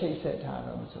နဲ့ချိတ်ဆက်ထား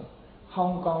တော့ဆိုဟော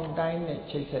င်ကောင်တိုင်းနဲ့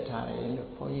ချိတ်ဆက်ထားတယ်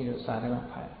လို့ဘုန်းကြီးတို့စာထဲမှာ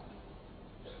ဖတ်ရ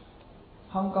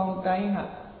ဟောင်ကောင်တိုင်းက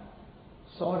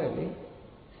စောတယ်လေ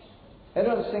အဲ့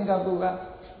တော့စင်ကာပူက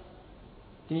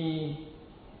ဒီ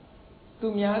သူ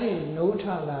များတွေနိုးထ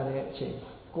လာတဲ့အချိန်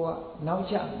မှာကိုကနောက်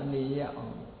ကျမနေရအော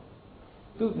င်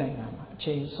သူ့နိုင်ငံမှာအ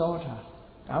ချိန်စောထား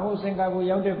ဒါမို့စင်ကာပူ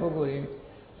ရောက်တဲ့ပုဂ္ဂိုလ်တွေ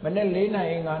မနေ့4နာ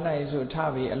ရီ5နာရီဆိုထ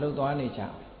ပြီးအလုပ်သွားနေကြ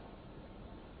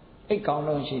အိတ်ကောင်း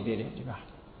လုံးရှိသေးတယ်ဒီမှာ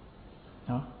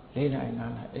နော်4နာရီ5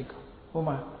နာရီအိတ်ကောင်းဟို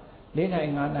မှာ4နာရီ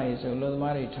5နာရီဆိုလူသ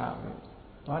မားတွေထပြီး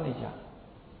သွားနေကြ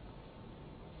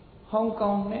ဟောင်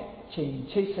ကောင်နဲ့ချိန်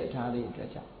ချိတ်ဆက်ထားတဲ့အတွက်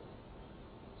ကြောင့်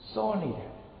စောနေတ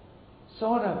ယ်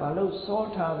စောတာဘာလို့စော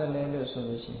ထားတယ်လဲလို့ဆို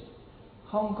လို့ရှိရင်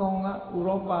ဟောင်ကောင်ကဥ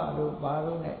ရောပတို့ဘာ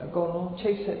လို့နဲ့အကုန်လုံးချိ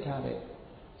တ်ဆက်ထားတဲ့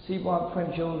စီးပွားဖွံ့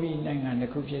ဖြိုးပြီးနိုင်ငံတ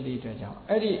စ်ခုဖြစ်တဲ့အတွက်ကြောင့်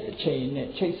အဲ့ဒီအချိန်နဲ့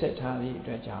ချိတ်ဆက်ထားတဲ့အ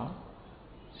တွက်ကြောင့်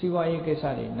စီးပွားရေးကိစ္စ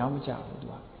တွေနောက်မကျဘူးသူ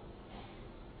က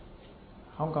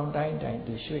ဟောင်ကောင်တိုင်း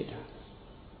သူရွှေ့တာ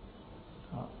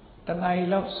တဏှာကြီး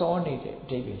လောက်စောနေတဲ့အ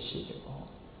ဓိပ္ပာယ်ရှိတယ်ပေါ့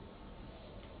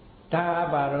ဒါက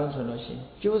ဘာလို့ဆိုလို့ရှိရင်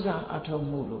ကြိုးစားအထောက်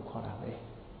မှုလို့ခေါ်တာပဲ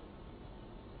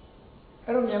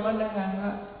အဲ့တော့မြန်မာနိုင်ငံက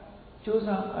ကြိုး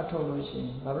စားအထောက်လို့ရှိရ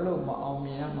င်ဘာလို့မအောင်မြ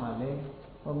င်ရမှာလဲ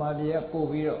ဗမာပြည်ကပို့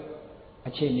ပြီးတော့အ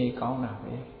ခြေအနေကောင်းတာ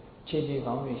ပဲအခြေအနေ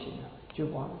ကောင်းနေရှိတာ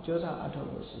ကြိုးစားအထောက်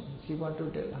လို့ရှိရင်စီးပွား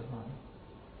တိုးတက်လာမှာပဲ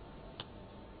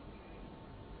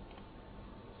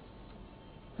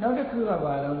နောက်တစ်ခုက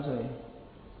ဘာလို့ဆိုရင်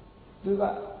သူက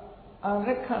အာရ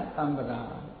ခတံပရာ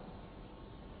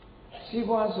စီး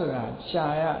ပွားဆိုတာရှာ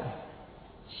ရတယ်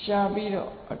ရှာပြီးတော့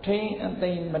အထိန်အ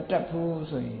သိမတက်ဘူး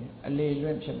ဆိုရင်အလေလွ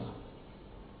င့်ဖြစ်မှာ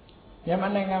မြန်မာ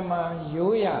နိုင်ငံမှာ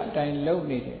ရိုးရာအတိုင်းလုပ်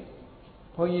နေတယ်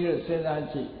ဘုန်းကြီးတို့စဉ်းစား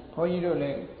ကြည့်ဘုန်းကြီးတို့လ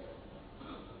ည်း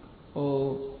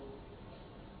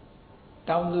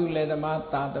တောင်သူလယ်သမား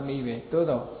သားသမီးပဲတိုး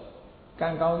တော့ကံ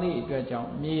ကောင်းသည့်အတွက်ကြောင့်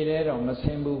မြေထဲတော့မဆ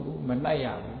င်းဘူးမနှိုက်ရ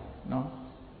ဘူးနော်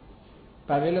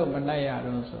ဘာဖြစ်လို့မနှိုက်ရ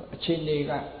တော့ဆိုအချိန်တွေ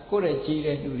ကကိုယ့်ရဲ့ကြီး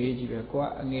တဲ့လူလေးကြီးပဲကိုက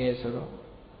အငယ်ဆိုတော့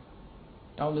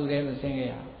တောင်သူထဲမဆင်းခဲ့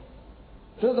ရ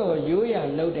တိုးတော့ရိုးရာ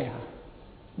လှုပ်တဲ့ဟာ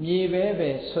မြေပဲ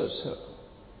ဆွတ်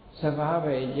စဘာ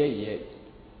ပဲရိတ်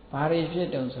ဘာတွေဖြစ်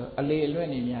တုံဆိုအလေအလွင့်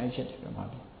နေအများကြီးဖြစ်တယ်ပြမ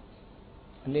လို့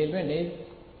အလေလွင့်နေ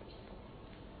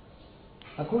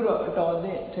အခုတော့အတော်အသ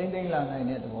င့်ထိမ့်သိမ့်လာနိုင်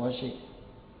တဲ့သဘောရှိ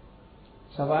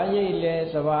စဘာရိတ်လဲ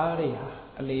စဘာတွေဟာ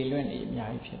အလေလွင့်နေအ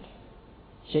များကြီးဖြစ်တယ်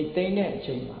ရိတ်သိမ့်တဲ့အ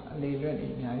ချိန်မှာအလေလွင့်နေ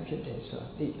အများကြီးဖြစ်တယ်ဆိုတာ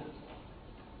သိလား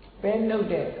ပဲနှုတ်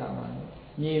တဲ့အခါမှာ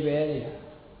မြေပဲတွေဟာ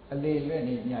အလေလွင့်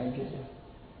နေအများကြီးဖြစ်တယ်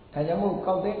ဒါကြောင့်မို့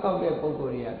ကောက်သိမ်းကောက်တဲ့ပုံကို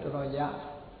ယ်တွေကတော်တော်ရ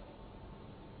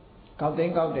ကောက်သိ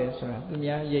မ်းကောက်တယ်ဆိုတာသူ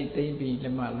များရိတ်သိမ်းပြီးလ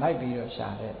က်မလိုက်ပြီးတော့ရှာ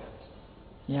တဲ့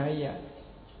ညာကြီးရ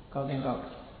ကောက်သိမ်းကောက်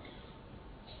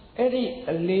အဲ့ဒီ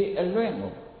အလေအလွင့်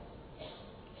ကို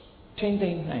ထိမ့်သိ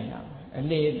မ့်နိုင်ရမယ်အ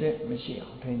လေအလွင့်မရှိအော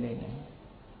င်ထိမ့်သိမ့်နိုင်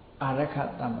အာရခ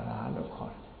တံပရာလို့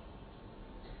ခေါ်တယ်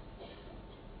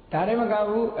ဒါလည်းမက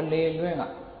ဘူးအလေအလွင့်က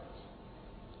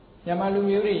မြန်မာလူ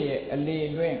မျိုးတွေရဲ့အလေ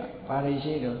အလွင့်ကဘာတွေ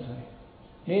ရှိတော့ဆိုရင်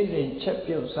နေ့စဉ်ချက်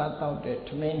ပြုတ်စားတော့တဲ့ထ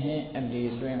မင်းဟင်းအလေ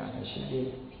အလွင့်ကလည်းရှိသေးတ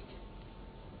ယ်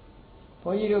ဘု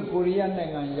န်းကြီးတို့ကိုရီးယားနို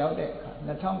င်ငံရောက်တဲ့အခါ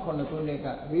2009ခုနှစ်က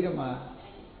အဘိဓမ္မာ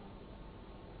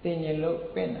သင်ញလို့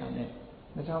ပင့်တာနဲ့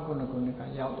2009ခုနှစ်က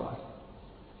ရောက်သွားတယ်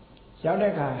ရောက်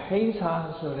တဲ့အခါဟိန်းစာ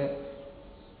ဆိုတဲ့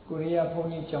ကိုရီးယားဘုန်း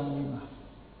ကြီးကျောင်းကြီးမှာ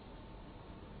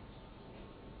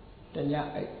တည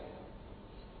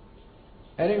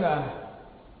အဲ့ဒီမှာ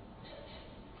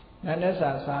နန္ဒစာ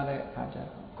စားတဲ့အခါကျ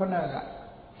ခုနက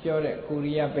ပြောတဲ့ကို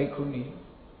ရီးယားဘိက္ခုနီ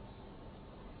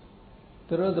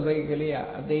သူတို့တပိတ်ကလေးက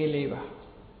အသေးလေးပါ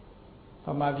ဗ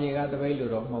မာပြည်ကတပိတ်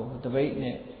လို့တော့မဟုတ်ဘူးတပိတ်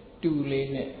နဲ့တူလေး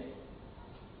နဲ့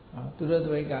သူတို့တ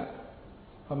ပိတ်က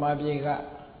ဗမာပြည်က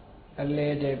အလဲ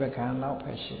တဲ့ပကံလောက်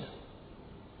ပဲရှိတယ်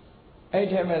အဲ့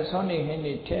ထဲမှာဆွမ်းနေဟင်း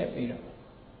နေထည့်ပြီးတော့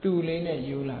တူလေးနဲ့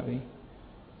ယူလာပြီ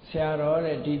ဆရာတော်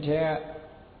တဲ့ဒီထဲက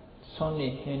ဆွမ်းနေ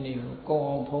ဟင်းတွေကိုကုံ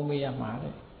အောင်ဖုံးပေးရမှာ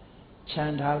တဲ့ခြံ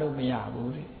ထားလို့မရ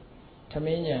ဘူးတဲ့ထမ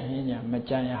င်းညာဟင်းညာမ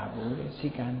ကြမ်းရဘူးတဲ့စီ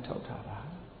ကံထုတ်ထားတာ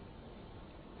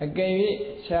အကယ်၍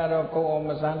ဆရာတော်ကုံအောင်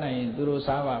မစားနိုင်ရင်သူတို့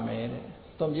စားပါမယ်တဲ့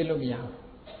တွန်ပြစ်လို့မရဘူး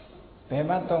ဘယ်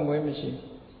မှတွန်ခွင့်မရှိ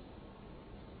ဘူး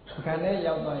ပကံနဲ့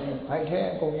ရောက်သွားရင်ဗိုက်ထဲ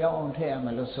အကုန်ရောက်အောင်ထည့်ရမ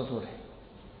ယ်လို့ဆိုလို့တယ်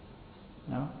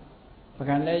နော်ပ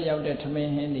ကံနဲ့ရောက်တဲ့ထမ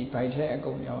င်းဟင်းဒီဗိုက်ထဲအ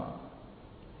ကုန်ရောက်အောင်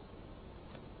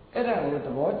အဲ့ဒါကိုသ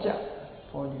ဘောကျ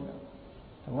ဘုန်းကြီးတို့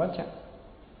သဘောကျ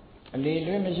အလေ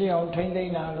လွင့်မရှိအောင်ထိမ့်သိ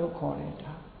မ့်တာလို့ခေါ်တယ်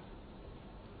ဒါ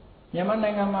မြန်မာ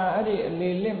နိုင်ငံမှာအဲ့ဒီအလေ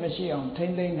လင့်မရှိအောင်ထိ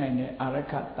မ့်သိမ့်နိုင်တဲ့အာရ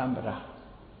ခတံပရာ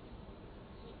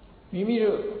မိမိ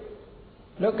တို့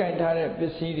လောက်ကင်ထားတဲ့ပ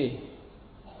စ္စည်းတွေ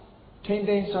ထိမ့်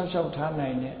သိမ့်ဆောက်ရှောက်ထားနို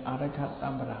င်တဲ့အာရခတံ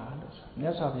ပရာလို့ဆိုမြ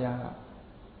တ်စွာဘုရားက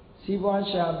စီးပွား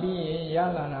ရှာပြီးရင်ရ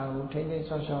လာတာကိုထိမ့်သိမ့်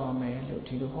ဆောက်ရှောက်ရမယ်လို့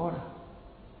ဒီလိုဟောတာ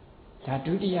ဒါ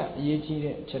ဒုတိယအရေးကြီး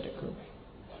တဲ့အချက်တစ်ခုပဲ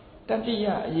တတိယ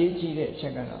အရေးကြီးတဲ့အချ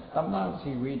က်ကတော့သမ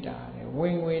စီဝိတာတဲ့ဝ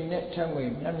င်ငွေနဲ့ထက်ငွေ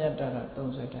မြတ်မြတ်တတ်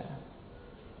သုံးဆွဲတတ်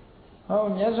ဟော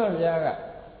မြတ်စွာဘုရားက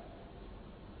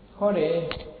ဟောတယ်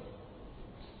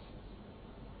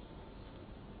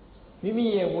မိမိ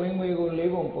ရဲ့ဝင်ငွေကို၄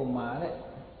ပုံပုံမှာတဲ့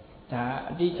ဒါ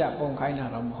အတိအကျပုံခိုင်းတာ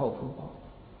တော့မဟုတ်ဘူးပေါ့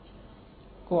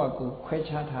ကိုယ့်အကူခွဲ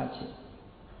ခြားထားခြင်း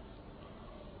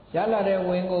ရလာတဲ့ဝ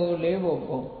င်ကို၄ပုံ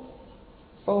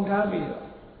ပုံထားပြီးတော့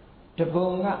တပုံ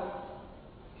က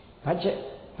ဘတ်ဂျ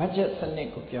က်စနစ်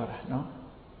ကိုပြောတာနော်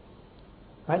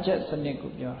ဘတ်ဂျက်စနစ်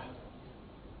ကိုပြောတာ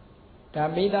ဒါ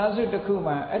မိသားစုတစ်ခု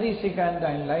မှာအဲ့ဒီစိတ်ကံ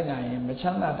တိုင်လိုက်နိုင်ရင်မချ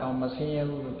မ်းသာတောင်မဆင်းရဲ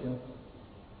ဘူးလို့ပြော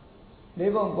၄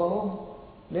ပုံ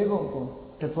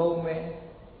တပုံပဲ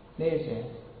နေ့စဉ်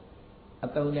အ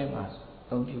သုံးထဲမှာ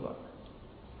သုံးပြပါ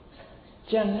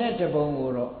ကျန်တဲ့တပုံကို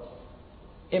တော့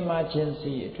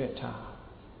emergency အတွက်ထား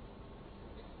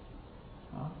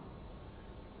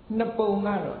နှစ်ပုံက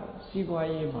တော့စီးပွား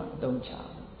ရေးမှာအသုံးချ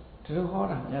ဒီလိုဟော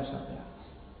တာမြတ်စွာဘုရား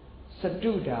စ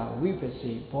တုတာဝိပ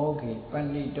စီဘောဂေပ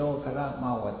ဏိတောကရမ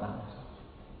ဝတံ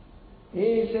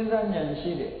အေးစဉ်းစားဉာဏ်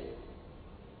ရှိတဲ့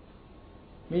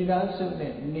မိသားစု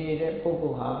နဲ့နေတဲ့ပုဂ္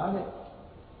ဂိုလ်ဟာတဲ့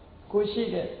ကိုရှိ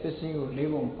တဲ့ပစ္စည်းကို၄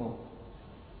ပုံပုံ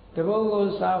တပုံကို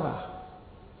စားပါ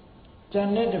ကျန်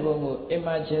တဲ့တပုံကို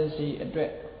emergency အတွ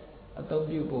က်အသုံး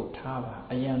ပြုဖို့ထားပါ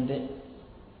အရန်တဲ့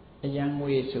အရန်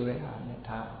ငွေဆိုတဲ့ဟာနဲ့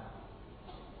ထား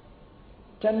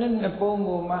တဏ္ဍနှစ်ပုံ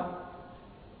ကိုမှ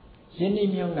ယင်းဒီ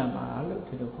မြုံနာမှာလို့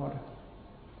ဒီလိုခေါ်တာ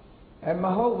မ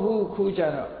ဟုတ်ဘူးခုကြ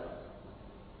တော့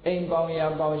အိမ်ပေါင်းရာ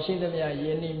ပေါင်းရှိသမျှယ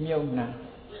င်းဒီမြုံနာ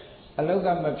အလုတ်က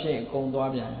မဖြစ်အကုန်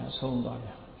သွားပြန်ဆုံးသွားပြ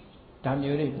န်ဒါ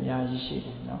မျိုးတွေအများကြီးရှိတ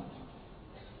ယ်နော်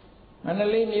မန္တ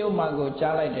လေးမြို့မှာကို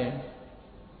ကြားလိုက်တယ်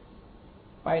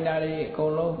ပိုင်တာတွေအကု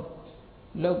န်လုံး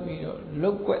လုတ်ပြီးတော့လု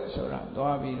တ်ကွက်ဆိုတာ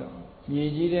သွားပြီးတော့မြေ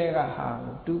ကြီးတွေကဟာ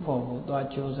ကိုတူးဖော်ဖို့သွား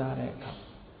ကြိုးစားတဲ့အခါ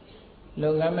လု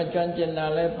ပ်ငန်းမကျွမ်းကျင်တာ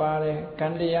လည်းပါတယ်ကံ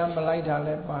တရားမလိုက်တာလ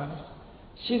ည်းပါတယ်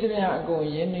ရှိသမျှအကုန်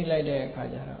ရင်းနှီးလိုက်တဲ့အခါ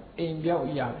ကျတော့အိမ်ပြောက်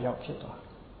ရာပြောက်ဖြစ်သွား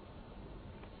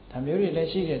ဒါမျိုးတွေလည်း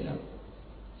ရှိတယ်နော်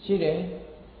ရှိတယ်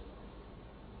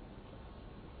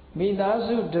မိသား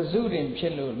စုတစုတွင်ဖြ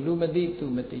စ်လို့လူမသိသူ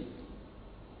မသိ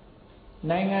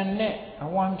နိုင်ငံနဲ့အ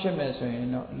ဝမ်းဖြစ်မဲ့ဆိုရင်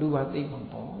တော့လူဟာသိမှာ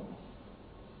ပေါ့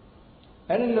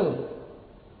အဲ့ဒါလို့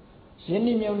ယင်း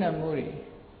နှမြုံနှံမှုတွေ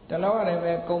တလောကတည်း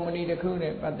ပဲကုမ္ပဏီတစ်ခု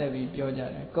နဲ့ပတ်သက်ပြီးပြောကြ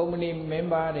တယ်ကုမ္ပဏီမင်း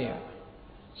ဘာတွေက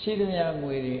ရှိသမျှ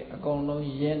ငွေတွေအကုန်လုံး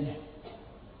ရင်းတယ်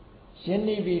ရင်း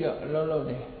နှီးပြီးတော့အလုံးလုံး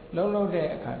တယ်လုံးလုံးတဲ့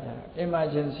အခါကျတော့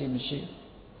emergency မရှိ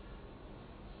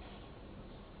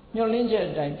ညှို့လင်းချက်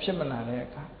အတိုင်းဖြစ်မလာတဲ့အ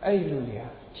ခါအဲ့ဒီလူတွေဟာ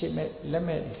ခြေမဲ့လက်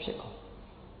မဲ့တွေဖြစ်ကုန်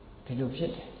ဒီလိုဖြ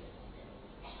စ်တယ်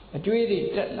အကျွေးတွေ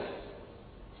တက်လာ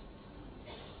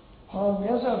ဟောမြ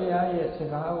တ်စွာဘုရားရဲ့စ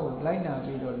ကားကိုလိုက်နာ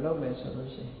ပြီးတော့လုပ်မယ်ဆို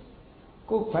လို့ရှိရင်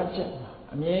ကိုယ်ဘတ်ဂျက်မှာ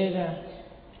အမြဲတမ်း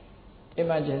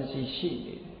emergency ရှိ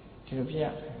နေတယ်ဒီလိုဖြစ်ရ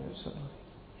တယ်လို့ဆိုလို့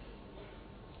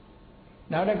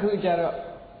နောက်တစ်ခုကျတော့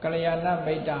ကလျာဏ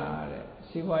မိတ်တာတဲ့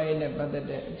စီးပွားရေးနဲ့ပတ်သက်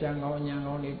တဲ့အကြံကောင်းဉာဏ်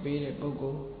ကောင်းတွေပေးတဲ့ပုဂ္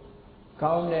ဂိုလ်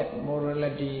ကောင်းတဲ့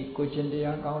morality ကိုကျင့်တ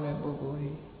ရားကောင်းတဲ့ပုဂ္ဂိုလ်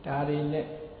တွေဒါတွေနဲ့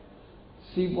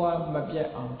စီးပွားမပြတ်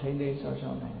အောင်ထိန်းသိမ်းဆောင်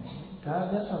ရှောက်နိုင်တယ်ဒါ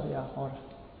မြတ်စွာဘုရားဟောတာ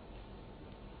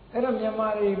အဲ့တော့မြန်မာ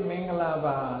တွေမင်္ဂလာ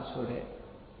ပါဆိုတဲ့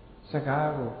စ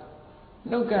ကားကို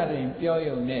နှုတ်ကရင်ပြော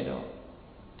ရုံနဲ့တော့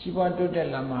ကြီးပွားတိုးတက်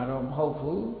လာမှာတော့မဟုတ်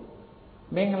ဘူး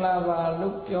မင်္ဂလာပါ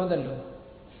လို့ပြောတယ်လို့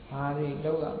ဘာတွေ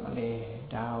လုပ်ရမလဲ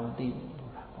ဒါကိုသိဖို့လို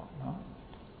တာပေါ့နော်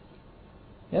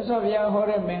မြတ်စွာဘုရားဟော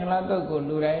တဲ့မင်္ဂလာတုတ်ကို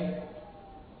လူတိုင်း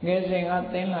ငယ်စဉ်က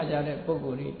သင်လာကြတဲ့ပုဂ္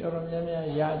ဂိုလ်တွေတော်တော်များများ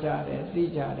ရကြတယ်သိ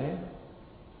ကြတယ်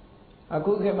အ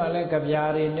ခုခေတ်မှာလည်းကြပြာ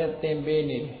တွေနဲ့သင်ပေး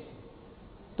နေတယ်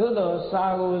သို့တော့စာ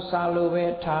ကိုစာလိုပဲ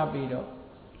ထားပြီးတော့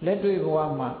လက်တွေ့ဘဝ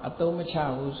မှာအသုံးမချ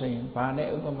ဘူးဆိုရင်ဘာနဲ့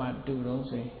ဥပမာတူတုံး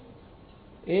ဆိုရင်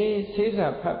ဆေးစာ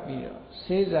ဖတ်ပြီးတော့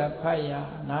ဆေးစာဖတ်ရ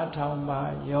နားထောင်ပါ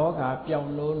ယောဂပျော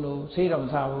က်လို့ဆေးတော်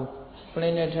စားဘူးပလ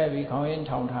င်းနဲ့ထည့်ပြီးခေါင်းရင်း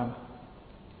ထောင်ထားမှာ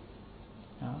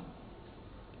နော်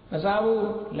မစားဘူး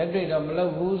လက်တွေ့တော့မလု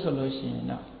ပ်ဘူးဆိုလို့ရှိရင်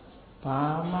တော့ဘာ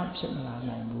မှဖြစ်မလာ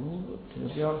နိုင်ဘူးလို့ဒီ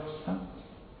လိုပြောနော်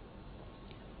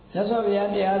မြတ်စွာဘုရား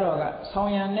တရားတော်ကဆော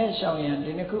င်ရံနဲ့ရှောင်ရံ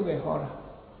ဒီနှစ်ခုပဲဟောတာ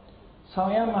ဆော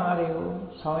င်ရမှာတွေကို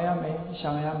ဆောင်ရမယ်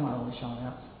ရှောင်ရမှာကိုရှောင်ရ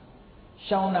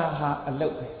ရှောင်တာဟာအလု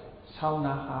တ်ပဲဆောင်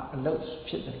တာဟာအလုတ်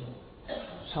ဖြစ်တယ်လို့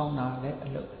ဆောင်တာလည်းအ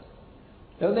လုတ်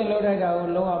လုံးတဲ့လုံးထိုက်တာကို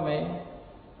လုံးရမယ်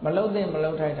မလုံးတဲ့မ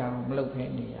လုံးထိုက်တာကိုမလုံးဖဲ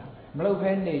နေရမယ်မလုံး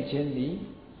ဖဲနေခြင်းသည်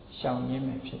ရှောင်ရင်း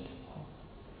ပဲဖြစ်တယ်ပေါ့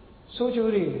ဆိုး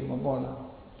ကျိုးတွေမပေါ်လာ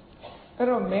အဲ့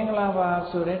တော့မင်္ဂလာပါ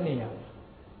ဆိုတဲ့နေရာ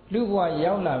လူဘဝ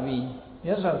ရောက်လာပြီးမြ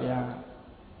တ်စွာဘုရားက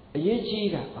အရေးကြီး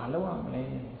တာဘာလို့ရမလဲ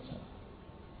ဆို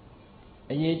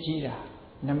အရေးကြီးတာ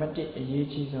နံပါတ်1အရေး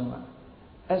ကြီးဆုံးက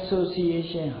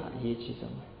association ဟာအရေးကြီး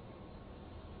ဆုံးပဲ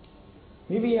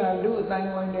မိမိဟာလူအတိုင်း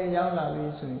ဝိုင်းနဲ့ရောက်လာပြီ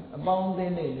ဆိုရင်အပေါင်းအသ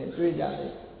င်းတွေနဲ့တွေ့ကြတ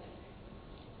ယ်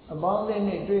အပေါင်းအသင်း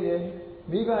တွေတွေ့တယ်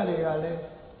မိဘတွေကလည်း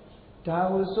ဒါ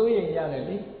ကိုစိုးရိမ်ရတယ်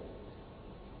လေ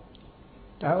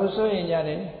ဒါကိုစိုးရိမ်ရ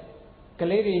တယ်က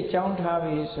လေးတွေကြောင်းထား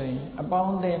ပြီဆိုရင်အပေါ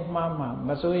င်းအသင်းမှားမှမ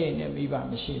စိုးရိမ်တဲ့မိဘ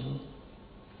မရှိဘူး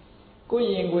ကိုယ်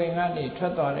ရင်ခွင်ကနေထွ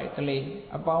က်သွားတဲ့ကလေး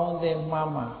အပေါင်းအသင်းမှား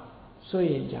မှစိုး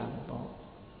ရိမ်ကြတယ်ပေါ့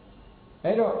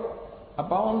အဲ့တော့အ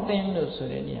ပေါင်းအသင်းလို့ဆို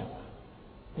တဲ့နေရာမှာ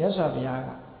မြတ်စွာဘုရားက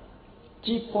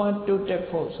ကြီးပွားတိုးတက်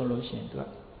ဖို့ဆိုလို့ရှိရင်သူက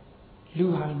လူ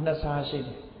ဟာနှစ်စားရှိတ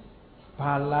ယ်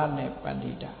ဘာလနဲ့ပ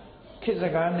ဏိတာခေတ်စ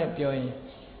ကားနဲ့ပြောရင်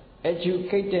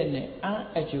educated နဲ့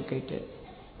uneducated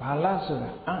ဘာလဆို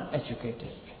တာ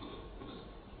uneducated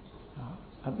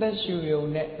အသက်ရှူရုံ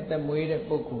နဲ့အသက်မွေးတဲ့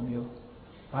ပုဂ္ဂိုလ်မျိုး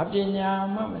ဘာပညာ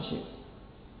မှမရှိဘူး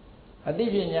အသိ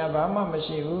ပညာဘာမှမ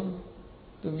ရှိဘူး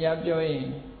သူများပြောရင်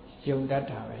ယုံတတ်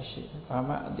တာပဲရှိတယ်ဘာ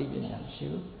မှအသိပညာမရှိ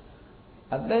ဘူး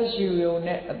အသက်ရှူရုံ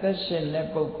နဲ့အသက်ရှင်တဲ့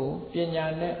ပုဂ္ဂိုလ်ပညာ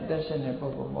နဲ့အသက်ရှင်တဲ့ပု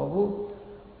ဂ္ဂိုလ်မဟုတ်ဘူး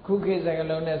ခုခေတ်စကား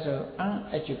လုံးနဲ့ဆို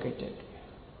uneducated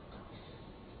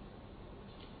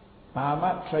ဘာမှ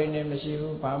training မရှိ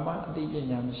ဘူးဘာမှအသိပ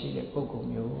ညာမရှိတဲ့ပုဂ္ဂိုလ်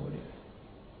မျိုးတဲ့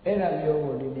အဲ့ဒါမျိုး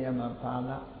ကိုဒီနေရာမှာဘာလ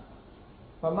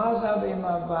ဗမာစာပေ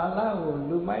မှာဘာလကို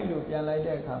လူမိုက်လို့ပြန်လိုက်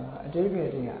တဲ့အခါမှာအတိပ္ပယ်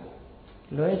တွေက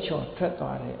လွဲချော်ထွက်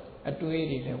သွားတဲ့အတွေး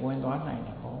တွေလည်းဝင်သွားနိုင်တ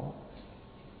ယ်ပေါ့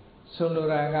ဆိုလို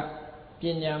တာကပ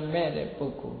ညာမဲ့တဲ့ပု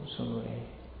ဂ္ဂိုလ်ဆိုလိုတယ်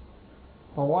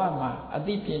ဘဝမှာအ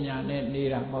သိပညာနဲ့နေ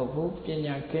တာမဟုတ်ဘူးပ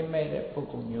ညာကင်းမဲ့တဲ့ပုဂ္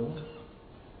ဂိုလ်မျိုး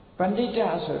ပဏိတ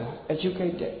ဆိုတာ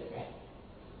educated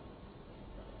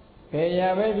ဘယ်ရာ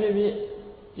ပဲဖြစ်ဖြစ်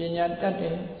ပညာတတ်တ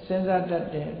ယ်စဉ်းစားတတ်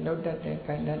တယ်လုပ်တတ်တယ်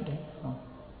ခိုင်တတ်တယ်ဟော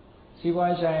စီး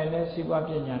ပွားရှာရင်လည်းစီးပွား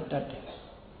ပညာတတ်တယ်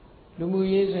လူမှု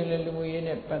ရေးဆိုရင်လည်းလူမှုရေး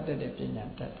နဲ့ပတ်သက်တဲ့ပညာ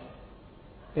တတ်တယ်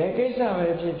ဘယ်ကိစ္စပဲ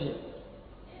ဖြစ်ဖြစ်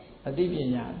အသိပ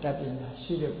ညာတတ်ပညာ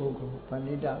ရှိတဲ့ပုဂ္ဂိုလ်ပ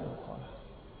ဏိတလို့ခေါ်တာ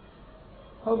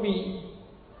ဟုတ်ပြီ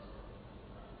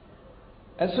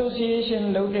association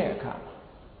လုပ်တဲ့အခါ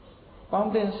ပေါ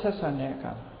င်းသင်းဆက်ဆံတဲ့အ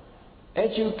ခါ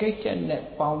educated နဲ့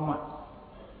ပေါင်းမှ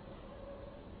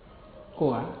ကို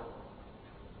ဟာ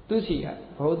သူစီက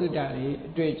ဘောဓုတ္တတွေ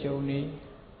အတွေ့အကြုံတွေ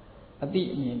အသိ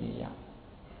အမြင်တွေရ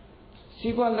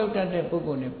စီးပွားလုပ်တတ်တဲ့ပုဂ္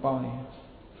ဂိုလ်နဲ့ပေါင်းရင်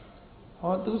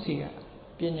ဟောသူစီက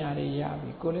ပညာတွေရပြီ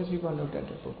ကိုယ်လည်းစီးပွားလုပ်တတ်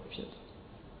တဲ့ပုဂ္ဂိုလ်ဖြစ်တ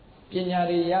ယ်ပညာ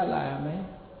တွေရလာရမယ်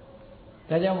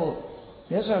ဒါကြောင့်မို့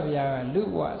မြတ်စွာဘုရားကလူ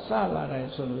ဘဝစလာတယ်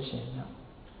ဆိုလို့ရှိရင်တော့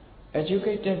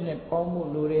educated နဲ့ပေါင်းမှု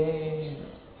လိုတယ်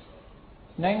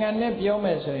နိုင်ငံနဲ့ပြောမ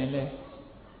ယ်ဆိုရင်လေ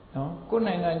နော်ကိုယ်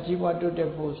နိုင်ငံကြီးပွားတိုးတ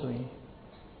က်ဖို့ဆိုရင်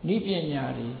ဤပညာ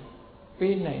တွေ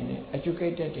ပေးနိုင်တဲ့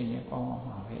educated တွေနဲ့ပေါင်းအောင်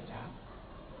ပါပဲဒါ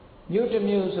မြို့တစ်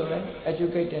မြို့ဆိုလဲ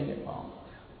educated နဲ့ပေါင်း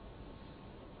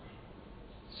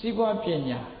စီးပွားပ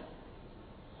ညာ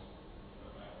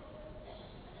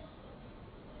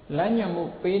လမ်းညွှန်မှု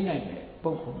ပေးနိုင်တဲ့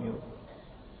ပုဂ္ဂိုလ်မျိုး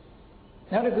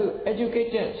နောက်တစ်ခု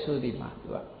educated ဆိုဒီမှာသူ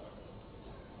က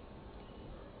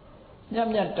ညံ့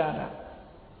ညံ့တာတာ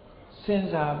စဉ်း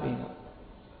စားပြီးတော့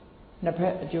နှစ်ဖ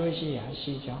က်အကျိုးရှိရာ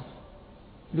ရှိကြောင်း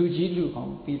လူကြီးလူအော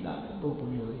င်ပြီးသားတဲ့ပုဂ္ဂို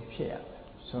လ်မျိုးတွေဖြစ်ရတယ်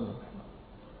ဆိုလိုတယ်ပေါ့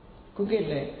ခုခေတ်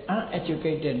လည်း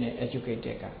uneducated နဲ့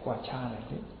educated ကကွာခြားတယ်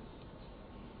လေ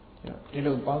ဒီ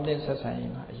လိုပေါင်းတဲ့ဆက်ဆံ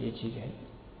ရေးမှာအရေးကြီးတယ်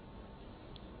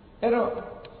အဲ့တော့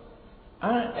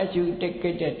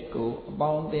uneducated ကိုအပေါ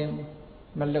င်းအသင်း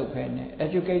မလုပ်ဖဲနဲ့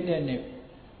educated နဲ့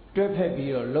တွဲဖက်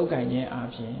ပြီးတော့လုပ်ကင်ခြင်းအ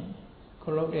ပြင်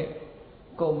ကိုလုပ်တဲ့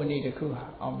ကုမ္ပဏီတစ်ခုဟာ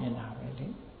အောင်မြင်တာပဲလေ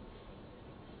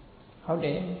ဟုတ်တ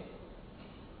ယ်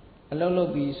အလုပ်လု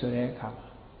ပ်ပြီးဆိုတဲ့အခါမှာ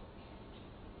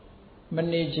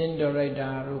managing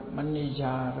director တို့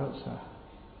manager တို့ဆိုတာ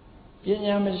ပ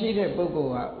ညာမရှိတဲ့ပုဂ္ဂို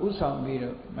လ်ကဥဆောင်ပြီး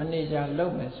တော့ manager လု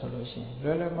ပ်မယ်ဆိုလို့ရှိရင်လွ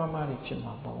ယ်လွယ်မှားမှားတွေဖြစ်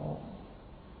မှာပေါ့ဟော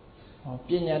ပ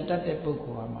ညာတတ်တဲ့ပုဂ္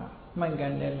ဂိုလ်ကမှမှန်က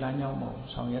န်တဲ့လမ်းကြောင်းပေါ်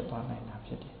ဆောင်ရွက်သွားနိုင်တာ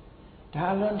ဖြစ်တယ်ဒါ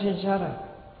အလွန်ထင်ရှားတာ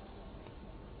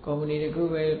ကုမ္ပဏီတစ်ခု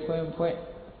ပဲဖွင့်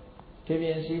ဒီပြ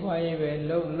င်စီးပွားရေးပဲ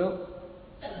လုပ်နော်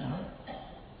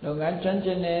လုပ်ငန်းကျွမ်းကျ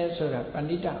င်တယ်ဆိုတာပ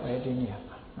ဏိတပဲဒီနေရာ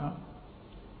မှာနော်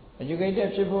educated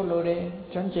ဖြစ်ဖို့လိုတယ်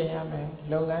ကျွမ်းကျင်ရမယ်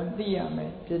လုပ်ငန်းသိရမ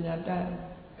ယ်ပညာတတ်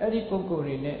အဲ့ဒီပုဂ္ဂိုလ်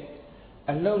တွေနဲ့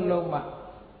အလုပ်လုပ်မှ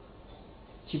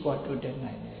ကြီးပွားတိုးတက်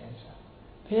နိုင်တယ်ဆို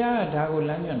ဘုရားကဒါကို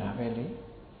လမ်းညွှန်တာပဲလေ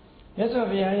မြတ်စွာ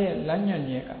ဘုရားရဲ့လမ်းညွှန်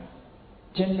ချက်က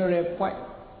general point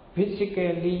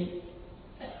basically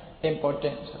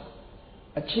important ဆို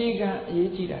အခြေခံအ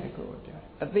ရေးကြီးတာကိုပြောတယ်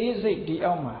အသေးစိတ်ဒီ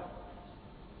အောက်မှာ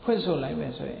ဖွင့်ဆိုလိုက်မ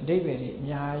ယ်ဆိုရင်အဓိပ္ပာယ်ကြီးအ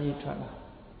များကြီးထွက်လာ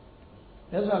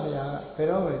မြတ်စွာဘုရားကဘယ်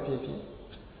တော့ပဲဖြစ်ဖြစ်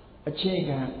အခြေ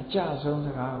ခံအကျဆုံးစ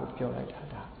ကားကိုပြောလိုက်တာ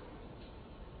ဒါ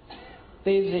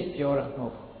သေးစိတ်ပြောတာမဟု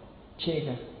တ်ဘူးအခြေ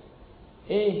ခံ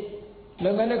အေး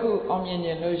လုပ်ငန်းတစ်ခုအောင်မြင်ခြ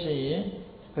င်းလို့ရှိရင်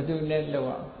ဘယ်သူနဲ့လုပ်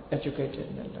အောင် educated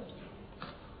နဲ့လုပ်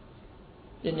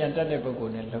ပညာတတ်တဲ့ပုဂ္ဂို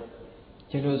လ်နဲ့လုပ်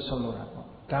ဒီလိုဆိုလိုတာပေါ့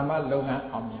ဓမ္မလုပ်ငန်း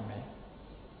အောင်မြင်မယ်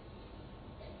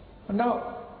နောက်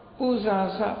ပူဇာ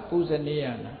စပူဇနီယ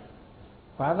နာ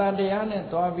ဘာသာတရားနဲ့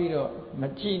သွားပြီးတော့မ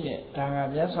ကြည့်နဲ့ဒါက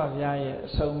မြတ်စွာဘုရားရဲ့အ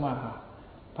ဆုံးအမဟာ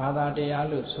ဘာသာတရား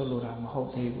လို့ဆိုလိုတာမဟုတ်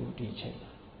သေးဘူးဒီချိန်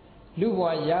လူဘဝ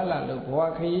ရလာလို့ဘဝ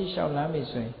ခရီးလျှောက်လမ်းပြီ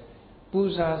ဆိုရင်ပူ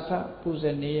ဇာစပူဇ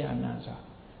နီယနာဆို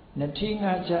နတိ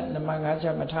ငါချက်နမငါချ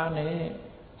က်မထားနဲ့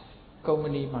ကုမ္ပ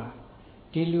ဏီမှာ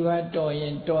ဒီလူကတော်ရ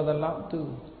င်တော်သလောက်သူ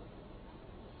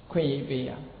ခွင့်ရေးပေး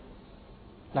ရ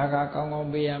လာကကောင်းကောင်း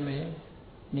ပေးရမယ်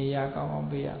နေရာကောင်းကောင်း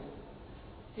ပေးရ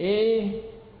အေး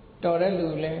တော်တဲ့လူ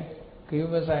လဲဂရု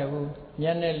မစိုက်ဘူး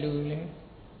ညံ့တဲ့လူလဲ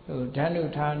ဟိုဓာတ်နု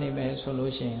ထားနေမယ်ဆို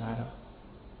လို့ရှိရင်ကတော့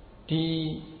ဒီ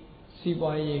စီး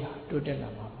ပွားရေးတိုးတက်လာ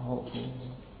မှာမဟုတ်ဘူး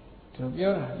သူ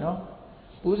ပြောတာနော်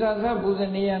ပူဇာစပူဇ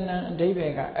နီယနာအဓိပ္ပာ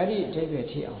ယ်ကအဲ့ဒီအဓိပ္ပာယ်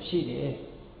ထိအောင်ရှိတယ်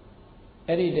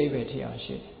အဲ့ဒီအဓိပ္ပာယ်ထိအောင်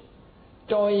ရှိတယ်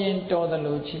တော်ရင်တော်တယ်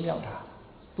လို့ချီးမြှောက်တာ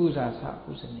ပူဇာစ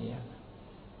ပူဇနီယနာ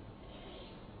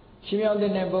ချီးမြှောက်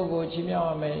တဲ့ပုဂ္ဂိုလ်ချီးမြှောက်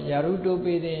ရမယ်ယာရုတိုး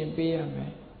ပေးတဲ့ပေးရမ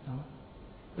ယ်နော်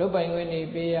လုတ်ပိုင်ခွင့်နေ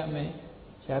ပေးရမယ်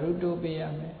ယာရုတိုးပေးရ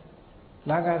မယ်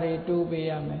လာကတွေတိုးပေး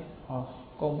ရမယ်ဟော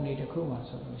ကုမ္ပဏီတစ်ခုမှ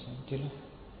ဆိုလို့ရှိရင်ဒီလို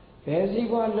ဘယ်စည်း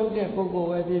ကွာလုပ်တဲ့ပုဂ္ဂိုလ်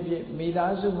ပဲဖြစ်ဖြစ်မိ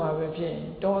သားစုမှာပဲဖြစ်ရင်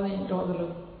တော်ရင်တော်သ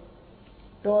လို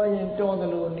တော်ရင်တော်သ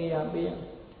လိုနေရာပေးရ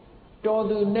တော်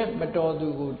သူနဲ့မတော်သူ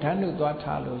ကိုဓာတ်နှုတ်သွား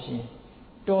ထားလို့ရှိရင်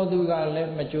တော်သူကလ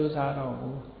ည်းမကြိုးစားတော့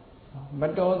ဘူးမ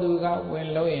တော်သူကဝင်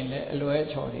လို့ရင်လည်းအလွဲ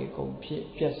ချော်တွေကုန်ဖြစ်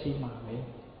ပျက်စီးမှာပဲ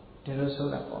ဒီလိုဆို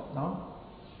တာပေါ့နော်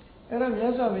အဲ့တော့မြ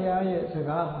တ်စွာဘုရားရဲ့စ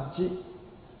ကားဟာ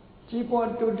ကြီးပွား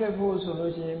တိုးတက်ဖို့ဆို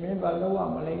လို့ရှိရင်မင်းဘာလုပ်ရ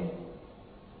မလဲ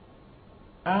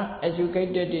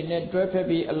educated တွေနဲ့တွဲဖက်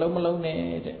ပြီးအလုံးမလုံးနဲ့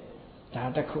တဲ့ဒါ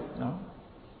တစ်ခုနော်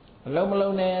အလုံးမ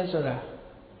လုံးနဲ့ဆိုတာ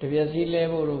တပြည့်စည်းလဲ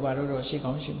ဖို့တို့ဘာလို့တော့ရှိ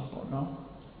ကောင်းရှိမှာပေါ့နော်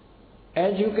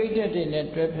educated တွေနဲ့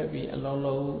တွဲဖက်ပြီးအလုံး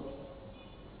လုံး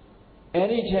အဲ့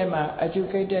ဒီထဲမှာ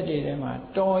educated တွေထဲမှာ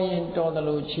တော်ရင်တော်တယ်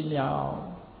လို့ချီးမြှောက်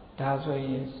ဒါဆိုရ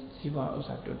င်စီးပွားဥစ္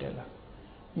စာတိုးတက်လာ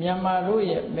မြန်မာတို့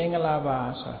ရဲ့မင်္ဂလာပါ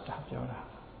ဆိုတာပြောတာ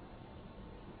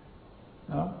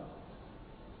နော်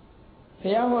ဘု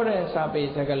ရားဟောတဲ့စာပေ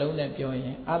စကားလုံးနဲ့ပြောရ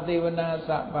င်အသေဝနာသ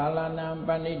ဘာလနာပ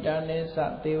ဏိတာနေသ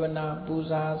သေဝနာပူ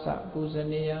ဇာသပူဇ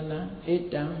နီယနာဣ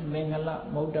တံမင်္ဂလ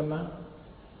မௌတ္တမ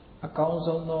အကောင်း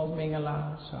ဆုံးသောမင်္ဂလာ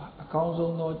ဆိုတာအကောင်း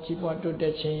ဆုံးသောကြီးပွားတိုးတ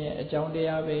က်ခြင်းရဲ့အကြောင်းတ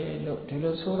ရားပဲလို့ဒီ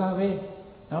လိုဆိုတာပဲ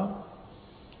နော်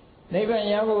နိဗ္ဗာန်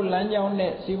ရဖို့လမ်းကြောင်း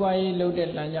နဲ့စီးပွားရေးလုပ်တဲ့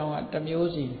လမ်းကြောင်းကတစ်မျိုး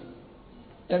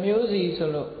စီဆို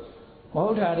လို့မ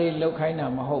ဟုတ်တာတွေလောက်ခိုင်းတာ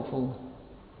မဟုတ်ဘူး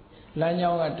လမ်း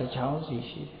ကြောင်းကတစ်ချောင်းစီ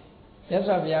ရှိတယ်မြတ်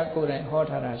စွာဘုရားကိုယ်တိုင်ဟော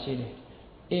ထားတာရှိတယ်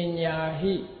အညာ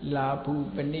ဟိလာဘူး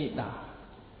ပဏိတာ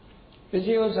ပစ္စ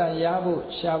ည်းဥစ္စာရဖို့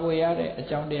ရှာဖို့ရတဲ့အ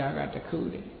ကြောင်းတရားကတစ်ခု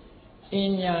တည်းအ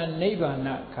ညာနိဗ္ဗာန်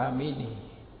ဂါမိနီ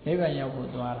နိဗ္ဗာန်ရောက်ဖို့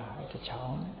သွားတာတစ်ချော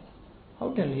င်းနဲ့ဟု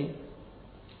တ်တယ်လေ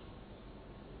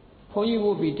ဘုန်းကြီး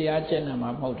ဝုတ်ပြီးတရားကျင့်တာမှ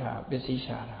မဟုတ်တာပစ္စည်း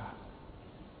ရှာတာ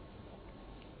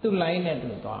သူ့လိုင်းနဲ့သူ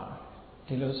သွား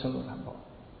ဒီလိုဆိုလိုတာပေါ့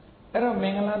အဲ့တော့မ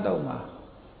င်္ဂလာတုံးမှာ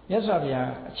မြတ်စွာဘုရား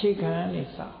အခြေခံနေ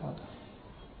စဟောတာ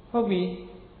ဟုတ်ပြီ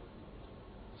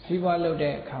စီးပွားလုပ်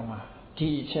တဲ့အခါမှာဒီ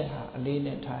အချက်ဟာအလေး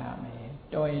နဲ့ထားရမယ်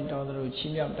တော်ရင်တော်သလို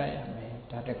ချီးမြှောက်တတ်ရမယ်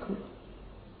ဒါတစ်ခု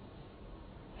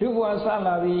လူဘဝစ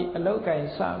လာပြီးအလုတ်ကင်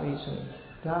စပြီဆိုရင်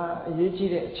ဒါအရေး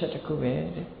ကြီးတဲ့အချက်တစ်ခုပဲ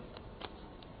တဲ့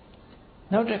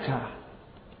နောက်တစ်ခါ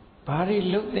ဘာတွေ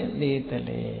လုပ်တဲ့နေတယ်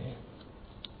လဲ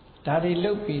ဒါတွေ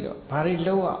လုပ်ပြီးတော့ဘာတွေ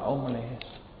လုပ်ရအောင်မလဲ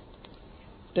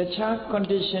တခြား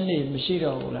condition တွေမရှိ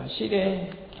တော့ဘူးလားရှိတယ်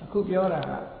အခုပြောတာ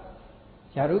က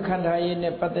ယာရုခန္ဓာရေး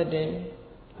နဲ့ပတ်သက်တယ်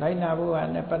လိုက်နာဖို့ဟာ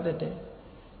နဲ့ပတ်သက်တယ်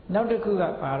နောက်တစ်ခုက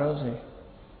ဘာလို့ဆိုရင်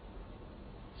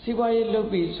စီးပွားရေးလုပ်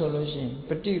ပြီးဆိုလို့ရှိရင်ပ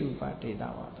ฏิရူပဒေတာ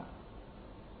ပါတာ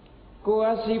ကို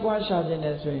ယ်ကစီးပွားရှာခြင်း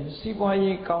နဲ့ဆိုရင်စီးပွား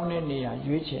ရေးကောင်းတဲ့နေရာ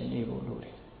ရွေးချယ်နေဖို့လိုတ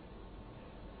ယ်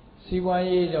စီးပွား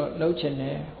ရေးတော့လုပ်ချင်တ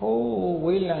ယ်ဟိုး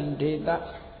ဝေးလံဒေတာ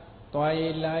သွား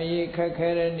ရေးလာရေးခက်ခဲ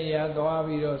တဲ့နေရာသွား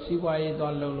ပြီးတော့စီးပွားရေး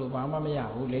သွားလုပ်လို့ဘာမှမရ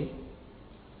ဘူးလေ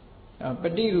ပ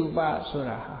ฏิရူပဆို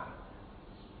တာဟာ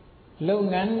လုပ်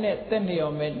ငန်းနဲ့တက်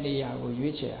လျော်မဲ့နေရာကို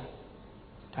ရွေးချယ်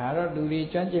တာဒါတော့လူတွေ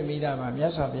ကျွမ်းကျင်မိတာပါမြ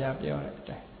တ်စွာဘုရားပြောတဲ့အ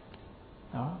တိုင်း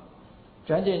နော်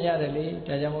ကျွမ်းကျင်ကြတယ်လေ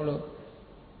ဒါကြောင့်မို့လို့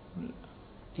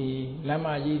ဒီလမ်းမ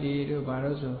ကြီးတွေတို့ဘာ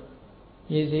လို့ဆို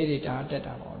ရေဆေးတွေဒါတက်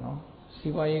တာပေါ့နော်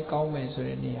စီးပွားရေးကောင်းမယ်ဆို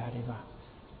တဲ့နေရာတွေပါ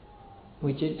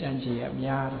ဝိจิตတန်ကြီးရ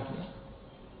များတယ်လေ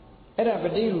အဲ့ဒါပ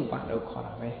ฏิရူပလို့ခေါ်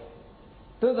တာပဲ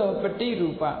သို့တော့ပฏิရူ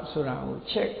ပဆိုတာကို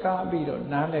ချက်ကားပြီးတော့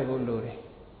နားလည်ဖို့လိုတယ်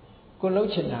ကိုလှုပ်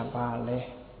ချင်တာပါလဲ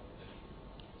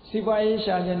စီးပွားရေး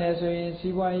ရှာချင်တယ်ဆိုရင်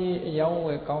စီးပွားရေးအယောင်းဝ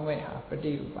ယ်ကောင်းမဲ့ဟာပ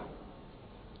ฏิရူပ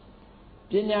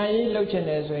ပညာရေးလှုပ်ချင်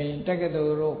တယ်ဆိုရင်တက္ကသို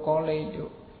လ်တို့ကောလိပ်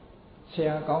တို့ဆ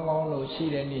ရာကောင်းကောင်းလို့ရှိ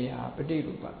တဲ့နေရာပฏิ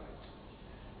ရူပ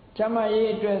ကျမရေး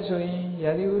အတွက်ဆိုရင်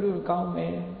ရာသီဥတုကောင်းမ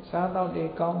ယ်စားသောက်တွေ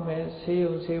ကောင်းမယ်ဆေး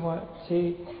ရုံဆေးဝါး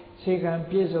ဆေးကံ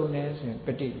ပြည့်စုံတယ်ဆိုရင်ပ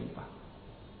ฏิရူပ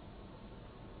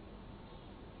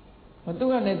သူ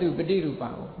ကလည်းသူပฏิရူပ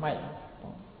ကိုမှတ်ရ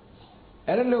ပေါ့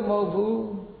အဲ့ဒါလို့မဟုတ်ဘူး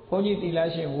ဘုန်းကြီးသီလ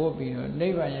ရှင်ဝတ်ပြီးတော့နိ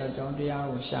ဗ္ဗာန်ရောက်ကြောင်းတရား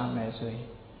ကိုရှာမယ်ဆိုရင်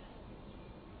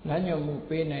လမ်းညွှန်မှု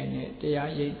ပေးနိုင်တဲ့တ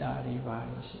ရားရိပ်တာတွေပါ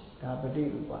လို့ရှိဒါပฏิ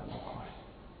ရူပလို့ခေါ်တယ်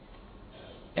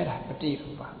အဲ့ဒါပฏิရူ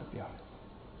ပလို့ပြောတယ်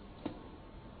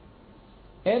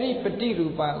အဲ့ဒီပฏิရူ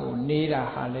ပကိုနေတာ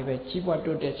ဟာလည်းပဲကြီးပွား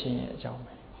တိုးတက်ခြင်းရဲ့အကြောင်း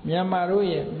ပဲမြန်မာတို့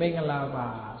ရဲ့မင်္ဂလာပါ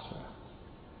ဆိုတာ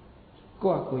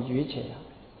ကိုယ့်အကိုရွေးချယ်ရမယ်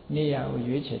နေရာကို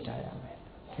ရွေးချယ်ထားရမယ်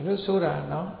ဒီလိုဆိုတာ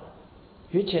နော်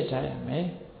ရွေးချယ်ထားရမယ်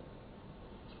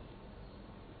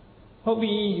ဟုတ်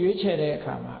ပြီရွေးချယ်တဲ့အ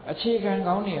ခါမှာအခြေခံ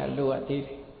ကောင်းတွေကလိုအပ်သေးတ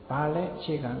ယ်ဘာလဲအ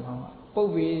ခြေခံကောင်းကပု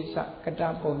ပ္ပေစကတ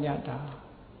ပုံညတာ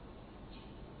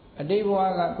အတိတ်ဘဝ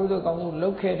ကကုသိုလ်ကောင်းမှုလု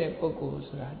ပ်ခဲ့တဲ့ပုဂ္ဂိုလ်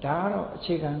ဆိုတာဒါကတော့အ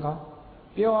ခြေခံကောင်း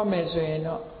ပြောရမယ်ဆိုရင်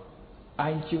တော့အို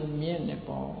င်ကျူမြင့်နေ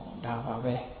ပေါ့ဒါပါ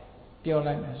ပဲပြော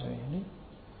လိုက်မယ်ဆိုရင်လေ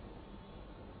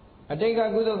အတိတ်က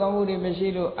ကုသိုလ်ကောင်းမှုတွေမရှိ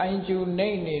လို့အိုင်ကျူနှိ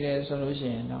မ့်နေတယ်ဆိုလို့ရှိ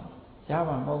ရင်တော့ရ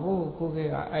မှာမဟုတ်ဘူးခုခေ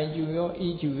တ်ကအိုင်ကျူရောအီ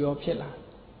ကျူရောဖြစ်လာ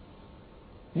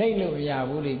နှိမ့်လို့မရ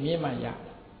ဘူးလေမြင့်မှရ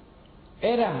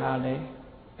အဲ့ဒါဟာလေ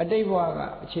အတိတ်ဘဝက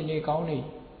အခြေအနေကောင်းတွေ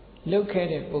လုပ်ခဲ့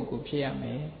တဲ့ပုဂ္ဂိုလ်ဖြစ်ရမ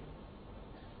ယ်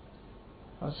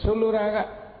Soluraga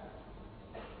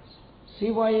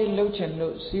Siwaye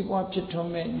Lochendo, Siwa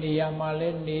Pitume,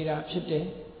 Niamale, Nira Pite,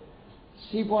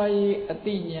 Siwaye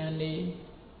Atiniani,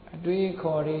 Adui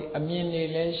Kori, Amini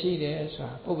Leshide,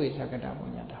 Pobi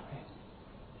Sakadamunyada.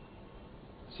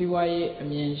 Siwaye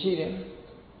Amin Shide,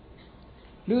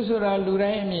 Lusura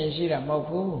Lurai Amin Shida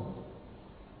Mofu.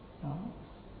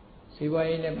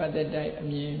 Siwaye never the day,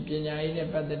 Amin, Pinya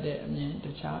never the day, Amin,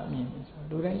 the child, Amin,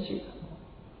 Lurai Shida.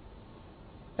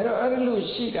 I don't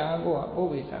lose Shida go up,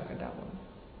 Pobi Sakadamu.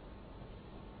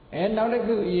 And now the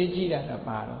good Yejida the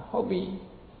battle, Hobby.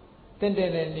 Then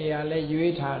they are let you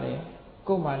eat hard,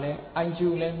 Komale,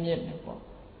 Anjule, Mietnepo.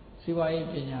 Siwaye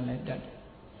Pinya let that.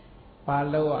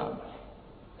 Paloa,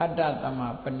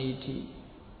 Adatama Paniti,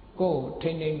 go,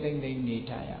 training thing they need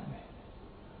Tayame.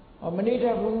 Or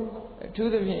Manita to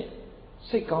the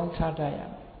sick on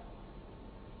Tatayame.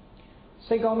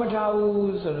 Sick on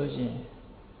Matau solution.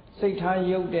 Say tie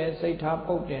yoke there, say top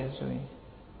out there, so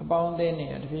about then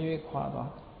at the very quadra.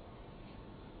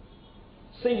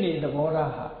 Say the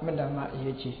water, Madama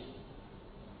Yechi.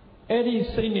 Eddie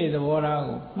say the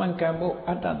water, Mancambo,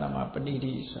 Atatama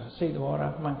Paniti, say the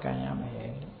water,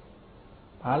 Mancayame.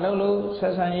 Palolo,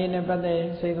 Sasaye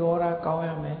Nepade, say the water,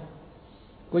 Kawame.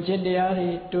 Kuchin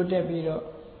Diari, to Debiro,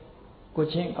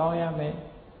 Kuchin Kawame,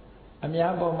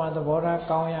 Amiabo Mother water,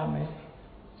 Kawame.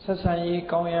 Sasaye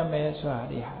Kawame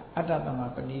Swaria,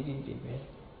 Atatama Paniti.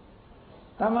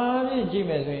 Tamari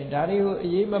Jimes, Dario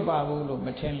Yema Babu,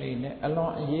 Matenli,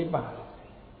 along Yeba.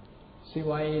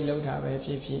 Siwaye Lota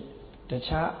Vepi, the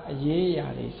Cha Ye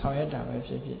Yari, Soyata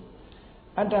Vepi.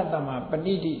 Atatama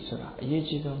Paniti Sura,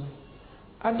 Yechidom.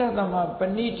 Atatama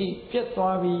Paniti,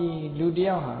 Pietwabi,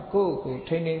 Ludiaha, Coco,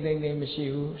 training the name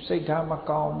Shiu, Saitama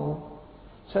Kamu,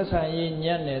 Sasaye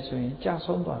Nyanes,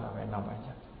 Jasondra, and Namaja.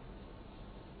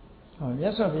 Oh,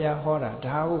 yes, of your horror,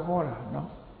 Tao horror,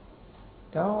 no?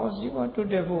 Tao, you want to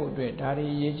devote to Dari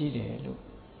Yeji,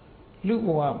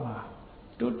 Luguama,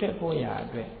 to Tepoya,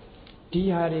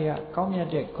 Diharia,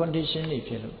 Community condition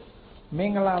if you look.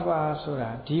 Mengalava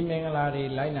Sura, Di Mengalari,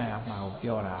 Lina Mau,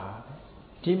 Piora,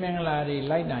 Di Mengalari,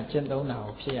 Lina,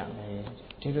 Gentona, Piame,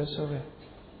 Tirosore.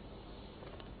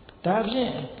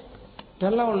 Darling,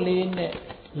 the low lane,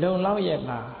 low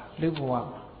lawyema,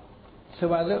 Luguama.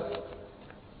 So I look.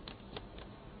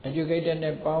 Educated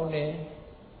and Paune,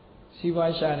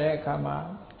 Siva Share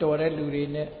Kama, Tore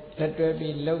Lurine, let there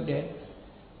be loaded.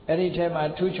 Every time I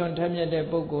touch on Tamia de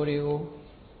Bogorio,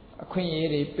 a queen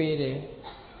yeri pede,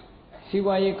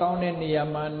 Siva ye count in the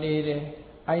Yaman neede,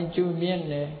 I do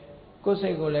mienne,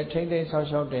 Cosego let 10 days or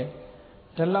short day.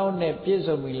 The loud net piece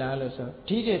of Milaloso,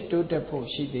 did it to the poor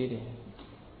she did it.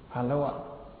 Halloa.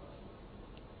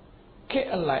 Kit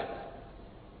alike.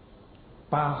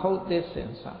 But hold this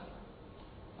sensor.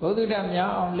 Go to them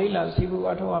ya Lila Sibu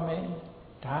Atoame,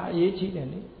 Ta Yechi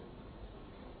Deli.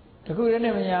 The good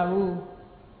enemy Yahu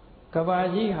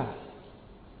Kavajiha,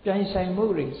 Jan Saint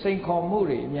Muri, Saint Call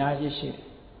Muri, Miyaji.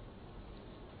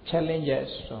 Challenges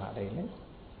to Hadele.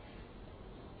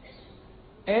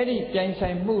 Eddie Jan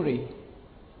Saint Muri,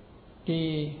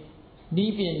 the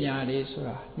Nibian Yadi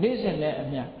Sura, Nisan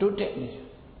Lemia, to take me.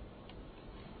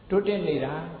 To take me,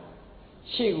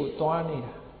 she would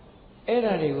Tuanida.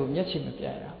 Erarigo,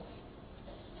 Yachimapia.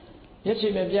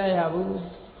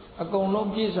 Yachimapia, a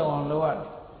golden piece on lower.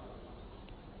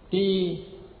 The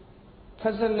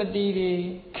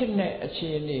facility, kidney a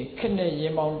chini, kidney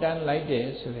mountain like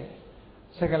this.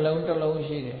 Sakalon to low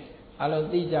she,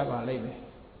 Alo di Java lebe.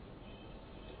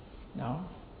 No,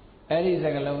 Eddie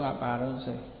Sakalonga Baron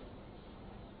say.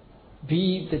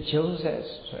 Be the Joneses,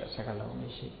 Sakalon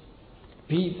she.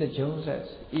 Be the Joneses,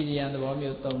 Idian the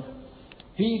Romeo.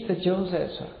 Be the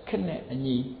Joneses, Kenne and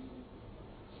ye.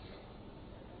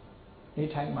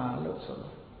 Need time, ma look so.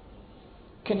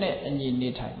 Kenne and ye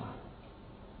need time.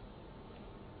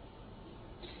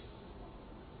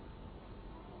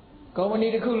 Go and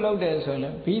need a cool load there,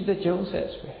 so be the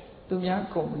Joneses. To young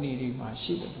company, my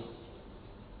she.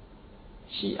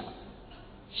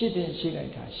 She didn't see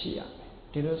like her, she.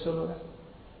 Did you solo?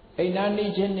 A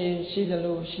nanny Jenny, she the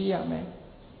low, she man.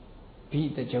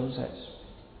 Be the Joneses.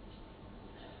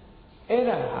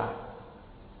 Era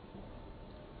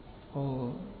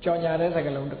oh, Jonya is like a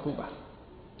long Cuba.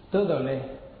 Totally,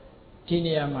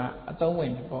 Geniama, a don't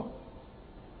win the ball.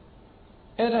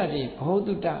 Era di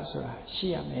Podu Dasura,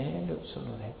 she a man looks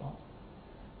solo level.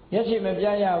 Yes, he may be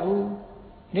a woo,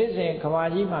 Nizzy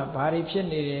Kawajima, Bari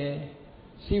Pini,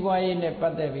 Siway in the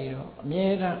Pataviro,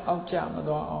 Miera of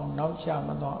Chamador, no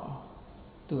Chamador,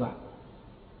 do I?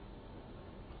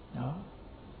 No.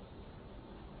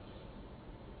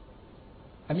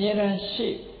 A mere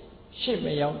sheep, shit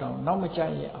me out down, now much I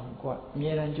am got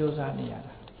near and Josania.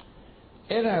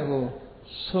 Erago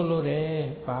solo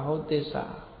de Bahotesa.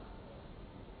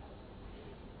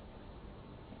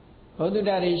 How do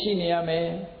that is she near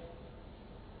me?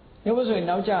 It was in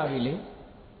Nauja, really.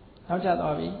 Nauja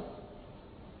Avi.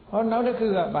 Or now the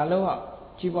Kuga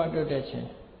Baloa, Chiba Dodeche.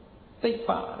 Take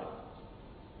part.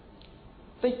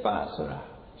 Take part, Sura.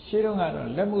 She don't have a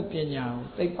lemu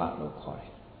piano, take part of Koi.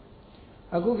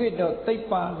 A cookie dog, take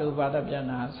part of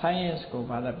Vadapiana, science go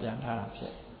Vadapiana.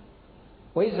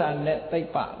 Ways are net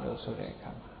take part of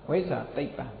Sureka. Ways are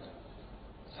take part.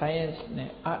 Science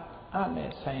ne art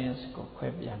ne science go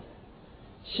Quebian.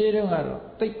 She don't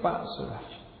have take part, Sura.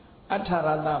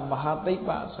 Atarada Maha take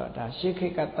part, Sura. She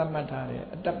kick at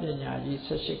Tamatari, a Tapiana,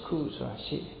 Sashiku, so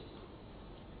she.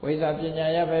 Ways are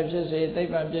Pinya Pepsi, take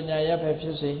part Pinya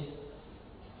Pepsi.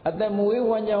 At the movie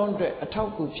one young a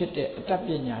talk of shit, a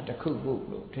tapiana, the cook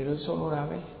book, till solo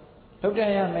rave. Look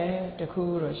at me, the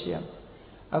cool Russia.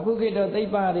 A cookie that they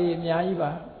body,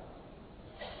 Yaiba.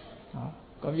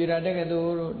 Computer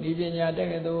Degador, Livia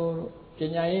Degador,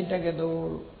 Kenya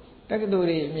Degador,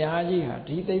 Degadori, Miyaji,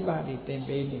 did they body, then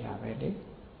baby have ready.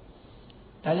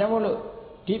 Tajamolo,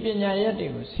 deep in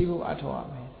Yayati, Sibu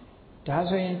Atoame.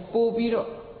 That's when Pobiro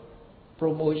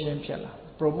promotion Pella,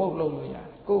 promote Loya,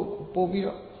 go,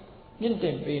 Pobiro.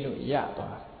 Yintin Pelo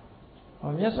Yapa.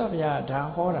 Or yes of Ya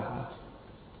da Hora.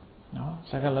 No,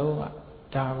 Sagaloma,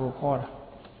 Dago Hora.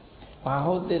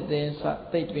 Baho did the inside,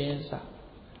 they bensa.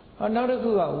 Another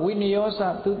Gua,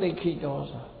 Winiosa to the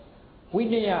Kitosa.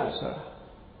 Winiasa.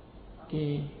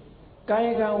 The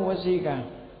Kayagan was egan.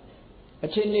 A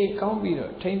chili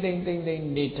combino, tending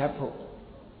the tapo.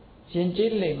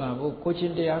 Jinjili Mabu,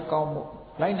 coaching the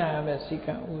Akomo, Lina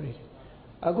Messican Uri.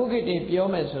 A cookie de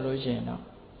Biome solution.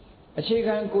 A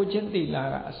chicken coaching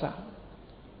Laga Asa.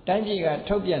 Tangiga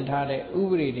Topian Tade,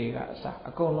 Uri de Gasa,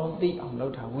 a colon the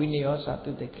unload Winiosa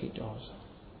to the Kitos.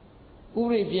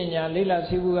 Uri Piena, Lila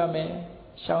Sibugame,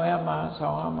 Shawama,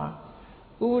 Sawama,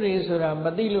 Uri Sura,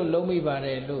 Madilo Lomi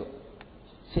Bare, Lu,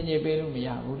 Sinebelu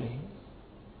Mia Uri.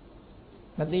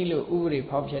 Madilo Uri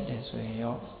Popjetes,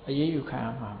 a year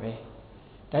can have.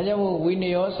 Tajamu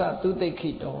Winiosa to the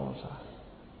Kitos.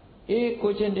 E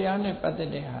coaching the Anne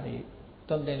Patade Hari.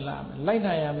 Something lam, like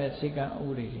I am a second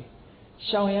Uri.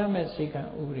 Shall I am a second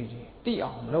Uri? The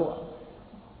on lower.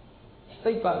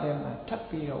 Take back them,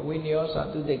 tap me or win yours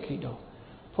to the kiddo.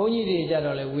 Pony de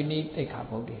generally we need a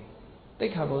couple day.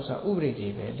 Take couples are Uri,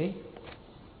 baby.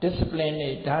 Discipline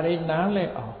it, Dari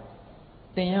Nale or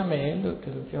Tiame look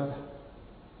to the pure.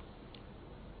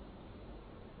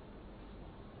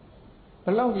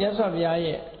 Below yes of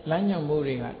Yaye, Lanya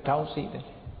Muriga, Tausi.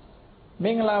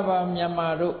 Minglava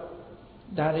Yamaru.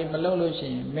 Dari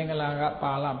Malolution, Mingalaga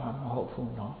Palam, hopeful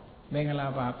no.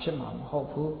 Mingalava Pshimam,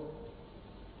 hopeful.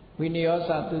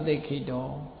 Winiosa to the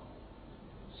Kido.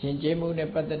 Shinjemu ne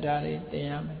Patadari, the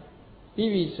Yame.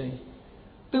 Bibi say,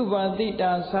 Tuba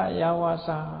Dita Sa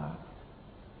Yawasa.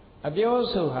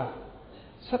 Abiosoha.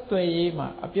 Satwe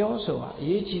Yema, Abiosoha,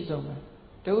 Yechizoma.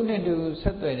 Don't do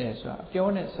Satwe,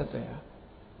 Pione Satwea.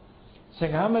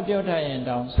 Sagama Piota and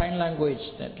down sign language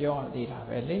that Pion did have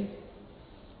a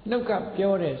no cap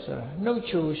pure, sir. No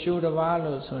chew, shoot of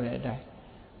aloes or a die.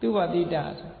 Do what he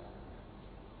does.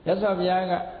 Yes, of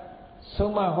Yaga,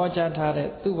 Soma Hoja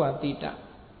Tare, do what he does.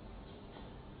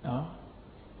 No?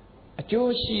 A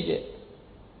Joe sheeted.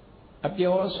 A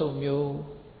Bioso mew,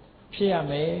 Pia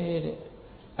made.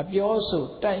 A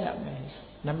Bioso diame.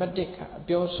 Namatica, a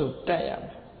Bioso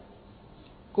diame.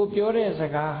 Go pure as a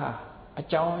gaha. A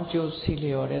John Joe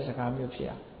Silio as a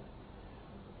gamupia.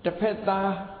 The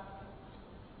peta.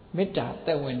 Mita,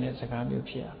 the win is a gamu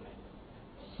pia.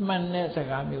 Man is a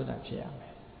gamu that pia.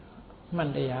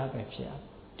 Monday have a pia.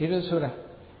 Dirusura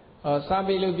or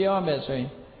Sabi Lubia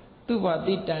Mesway. Tuba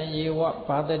dita ye what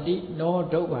father did no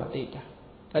doba dita.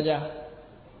 Taja,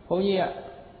 oh yeah,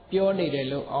 pure need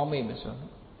a look all me, Messon.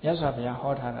 Yes, I've ya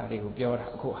hot had a pure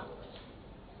coa.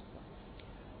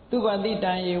 Tuba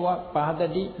dita ye what father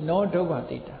did no doba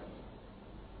dita.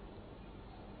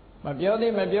 Ma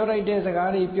Piode, my pure ideas a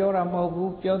gari, pure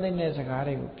amobu, pure the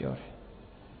Nesagari, pure.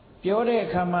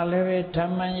 Pure Kamaleve,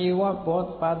 Tamayiwa,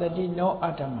 both Padadi, no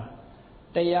Atama.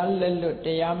 Tayal,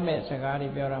 Tayame,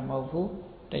 Sagari, pure amobu,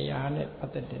 Tayane,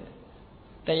 Patade.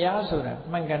 Tayasura,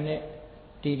 Mangane,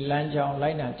 the Lanjang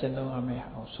Lina, Chendome,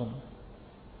 also.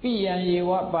 Pia,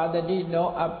 Yiwa, Padadi, no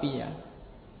Apia.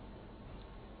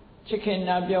 Chicken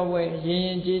Nabia way,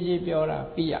 Yin Gigi, pure,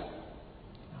 Pia.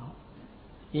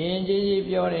 Yin Gigi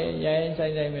pure, Yan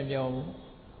Sai Mio.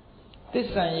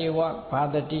 This son you walk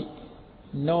Padadi,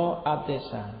 no at this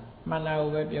son.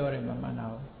 Manau pure,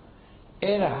 Manau.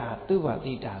 အဲ့ဒါဟာသူဘာ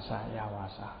တိတာစာယာဝါ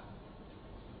စာ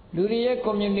လူတွေရဲ့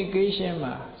communication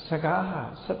မှာစကားဟာ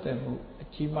ဆက်သွယ်မှုအ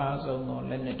ကြီးမားဆုံးသော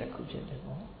လက်နက်တစ်ခုဖြစ်တယ်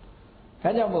ပေါ့ဒါ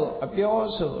ကြောင့်မို့အပြော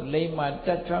ဆိုလိမ္မာတ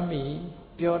က်ကြွပြီး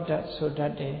ပြောတတ်ဆိုတ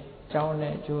တ်တယ်ကြောင်း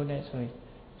နဲ့ကျိုးနဲ့ဆိုရင်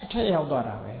အထက်ရောက်သွား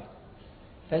တာပဲ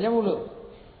ဒါကြောင့်မို့လို့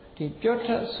ဒီပြောတ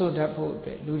တ်ဆိုတတ်ဖို့အတွ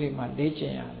က်လူတွေမှာလေ့ကျ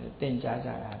င့်ရတယ်သင်ကြားကြ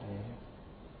ရတယ်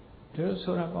သူတို့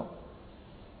ဆိုတာပေါ့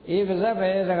အေးပါဇက်ပဲ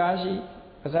စကားရှိ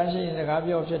ပါဇက်ရှိရင်စကား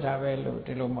ပြောဖြစ်တာပဲလို့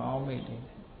ဒီလိုမအောင်မိတယ်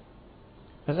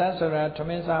ပါဇက်ဆိုတာထမ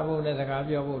င်းစားဖို့နဲ့စကား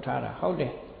ပြောဖို့ထားတာဟုတ်တ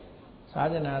ယ်စား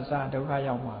ကြနာစားဒုက္ခ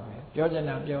ရောက်မှာပဲပြောကြ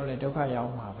နာပြောလဲဒုက္ခရော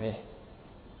က်မှာပဲ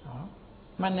နော်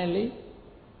မှန်တယ်လေ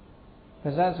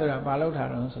ပါဇက်ဆိုတာဘာလို့ထား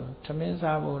တော့ဆိုထမင်း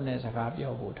စားဖို့နဲ့စကား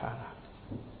ပြောဖို့ထားတာ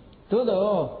သို့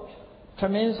တော့ထ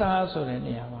မင်းစားဆိုတဲ့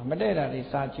နေရာမှာမတည့်တာတွေ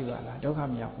စားကြည့်ပါလားဒုက္ခ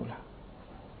မရောက်ဘူးလား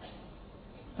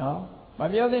နော်မ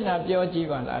ပြောသင့်တာပြောကြည့်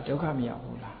ပါလားဒုက္ခမရောက်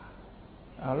ဘူးလား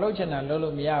လှုပ်ချင်တာလှုပ်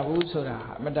လို့မရဘူးဆိုတာ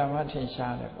အမတ္တမထင်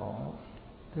ရှားတယ်ပေါ့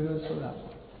သူတို့ဆိုတာ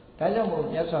ပေါ့ဒါကြောင့်မို့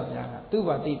မြတ်စွာဘုရားကသူ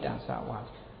ဘာတိတာစဝါ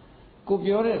ကို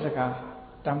ပြောတဲ့စကား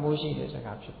တန်ဖိုးရှိတဲ့စ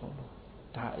ကားဖြစ်ဖို့လို့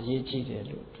ဒါအရေးကြီးတယ်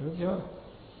လို့သူပြော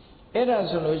အဲ့ဒါ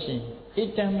ဆိုလို့ရှိရင်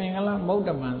ဣတံမင်္ဂလာမௌတ္တ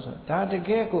မံဆိုဒါတက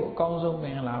ယ်ကိုအကောင်းဆုံးမ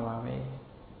င်္ဂလာပါပဲ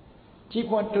ကြီး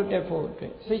ပွားတိုးတက်ဖို့အတွ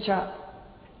က်စိတ်ချ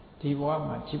ဒီဘဝ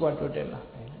မှာကြီးပွားတိုးတက်လာ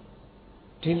တယ်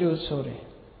ဒီလိုဆိုတယ်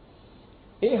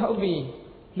အေးဟုတ်ပြီ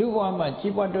လူဘဝမှာ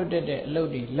ကြီးပွားတိုးတက်တဲ့အလုပ်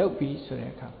တွေလုပ်ပြီးဆို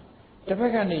တဲ့အခါတစ်ဖ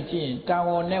က်ကနေကြည့်ရင်တာဝ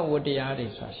န်နဲ့ဝတ္တရားတွေ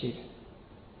ဆိုတာရှိတယ်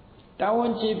တာဝ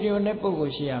န်ကြည်ပြွန်တဲ့ပုဂ္ဂို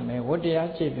လ်ရှိရမယ်ဝတ္တရား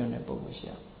ကြည်ပြွန်တဲ့ပုဂ္ဂိုလ်ရှိ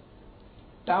ရမယ်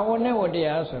တာဝန်နဲ့ဝတ္တ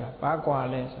ရားဆိုတာဘာကွာ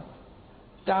လဲဆို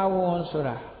တာဝန်ဆို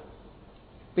တာ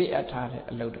ပေးအပ်ထားတဲ့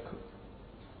အလုပ်တစ်ခု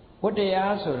ဝတ္တ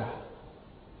ရားဆိုတာ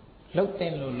လှုပ်တ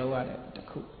င်လို့လုပ်ရတဲ့တစ်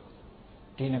ခု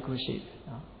ဒီနှစ်ခုရှိတယ်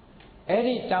နော်အဲ့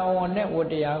ဒီတာဝန်နဲ့ဝတ္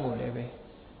တရားကိုလည်းပဲ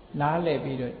နားလည်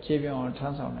ပြီးတော့ခြေပြောင်းအောင်ထ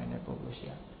မ်းဆောင်နိုင်တဲ့ပုဂ္ဂိုလ်ရှိ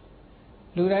ရတယ်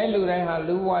လူတိုင်းဟာ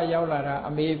လူဘဝရောက်လာတာ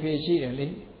အမေဖေရှိတယ်လေ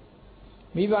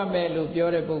မိဘမဲ့လို့ပြော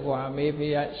တဲ့ပုဂ္ဂိုလ်ဟာအမေဖေ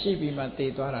ကရှိပြီးမှတ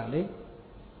ည်သွားတာလေ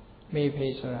မေဖေ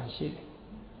ဆိုတာရှိတယ်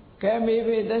ကဲမေ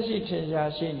ဖေသက်ရှိထင်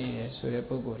ရှားရှိနေတယ်ဆိုတဲ့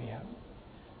ပုဂ္ဂိုလ်တွေဟာ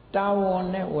တာဝန်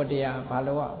နဲ့ဝတ္တရားဘာ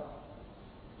လို့ရ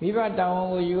မိဘတာဝန်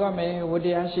ကိုယူရမယ်ဝတ္တ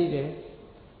ရားရှိတယ်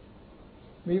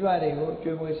မိဘတွေကို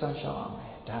ကြွေးမွေးဆောင်ရှောက်ရမ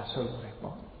ယ်ဒါဆိုလိုတယ်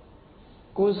ပေါ့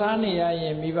ကိုစားနေရရ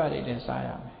င်မိဘတွေလည်းစားရ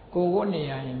မယ်ကိုဝတ်နေ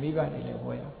ရရင်မိဘတွေလည်းဝ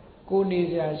တ်ရမယ်ကိုနေ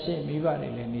စရာရှိမိဘတွေ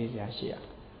လည်းနေစရာရှိရ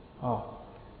ဟော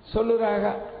ဆိုလိုတာက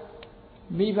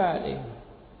မိဘတွေ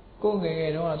ကိုငယ်င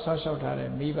ယ်တုန်းကဆောက်ရှောက်ထားတဲ့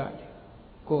မိဘတွေ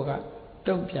ကိုက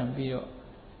တုံ့ပြန်ပြီးတော့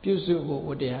ပြုစုဖို့ဝ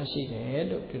တ္တရားရှိတယ်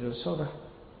လို့ဒီလိုဆိုတာ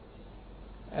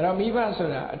အဲ့တော့မိဘဆို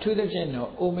တာအထူးသဖြင့်တော့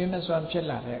အိုမင်းမစွမ်းဖြစ်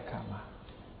လာတဲ့အခါမှာ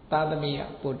သားသမီးက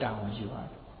ပို့တာဝန်ယူရ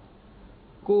တယ်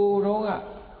ကိုတော့က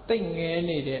တိတ်ငဲ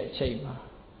နေတဲ့အချိန်မှာ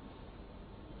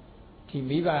ဒီ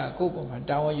မိဘကကိုယ့်ပုံမှာ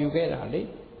တာဝန်ယူခဲ့တာလေ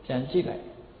ပြန်ကြည့်လိုက်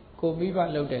ကိုမိဘ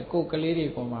လုပ်တဲ့ကိုကလေးတွေ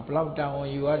ပုံမှာဘလောက်တာဝန်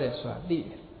ယူရတယ်ဆိုတာသိ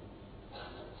တယ်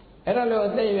အဲ့ဒါလို့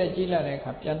အသက်အရွယ်ကြီးလာတဲ့အ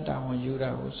ခါပြန်တာဝန်ယူတာ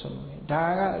ကိုဆိုလို့ဒါ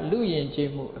ကလူယဉ်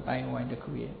ကျေးမှုအတိုင်းဝိုင်းတစ်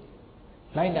ခုရဲ့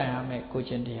လိုက်နိုင်ရမယ်ကို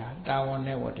ချင်းတရားတာဝန်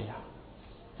နဲ့ဝတ္တရား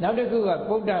နောက်တစ်ခုက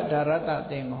ဗုဒ္ဓဒါရတ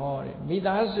သင်္ဟောတဲ့မိ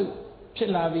သားစုဖြ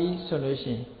စ်လာပြီဆိုလို့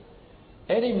ရှိရင်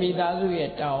အဲ့ဒီမိသားစုရဲ့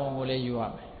တာဝန်ကိုလည်းယူရ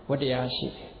မယ်ဝတ္တရားရှိ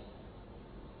တယ်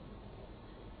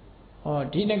ဟော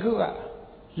ဒီနှစ်ခုက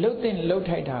လှုပ်တဲ့လှုပ်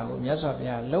ထိုက်တာကိုမြတ်စွာဘု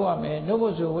ရားလှုပ်ရမယ်နှုတ်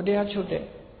ဖို့ဆိုဝတ္တရားချုပ်တဲ့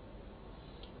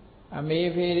အမေ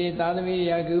ဖေတွေသားသမီး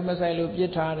တွေကကူမဆိုင်လို့ပြ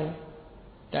စ်ထားတယ်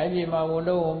တိုင်းပြည်မှာဝန်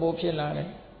တော့ဝန်ပိုးဖြစ်လာတယ်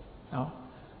နော်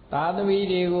သားသမီး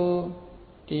တွေကို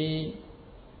ဒီ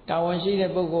တာဝန်ရှိ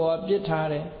တဲ့ပုဂ္ဂိုလ်ကပြစ်ထား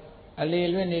တယ်အလေ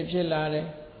လွင့်နေဖြစ်လာတယ်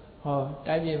ဟော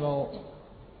တိုင်းပြည်မှာ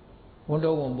ဝန်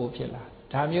တော့ဝန်ပိုးဖြစ်လာ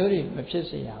ဒါမျိုးတွေမဖြစ်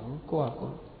စေရဘူးကိုယ့်ဟာ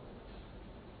ကိုယ်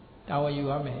တာဝန်ယူ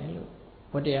ရမယ်လို့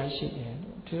ဝတ္တရားရှိတယ်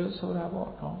လို့ဒီလိုဆိုတာ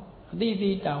ပေါ့နော်အတိအ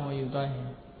သီးတာဝန်ယူသွားရင်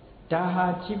ဒါဟာ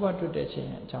ကြီးပွားတိုးတက်ခြင်း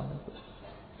ရဲ့အကြောင်းတစ်ခု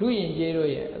လူယဉ်ကျေးတို့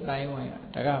ရဲ့အတိုင်းဝိုင်း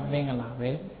ကဒါကမင်္ဂလာပဲ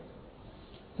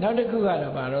နောက်တစ်ခုက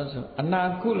တော့ဘာလို့ဆိုအနာ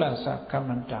ကုလသကမ္မ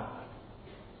န္တာ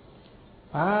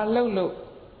ဘာလို့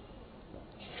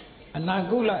အနာ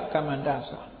ကုလကမ္မန္တာ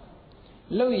ဆို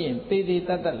လို့ရင်သေသေးတ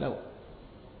တ်တတ်လို့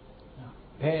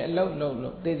ဘယ်အလုပ်လို့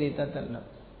သေသေးတတ်တတ်လို့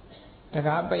တ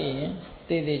ကားပိတ်ရင်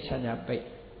သေသေးချာချာပိတ်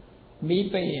မီး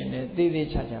ပိတ်ရင်လည်းသေသေး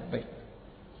ချာချာပိတ်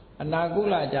အနာကု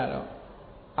လကြတော့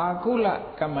အာကုလ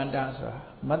ကမ္မန္တာဆိုတာ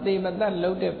မသေးမသက်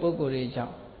လှုပ်တဲ့ပုဂ္ဂိုလ်တွေကြော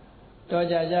င့်တော်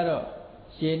ကြတော့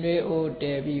ရင်နွေးအိုး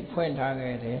တဲပြီးဖွင့်ထား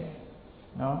ခဲ့တယ်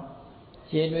နော်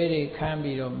ရင်နွေးတွေခမ်း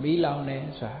ပြီးတော့မီးလောင်တယ်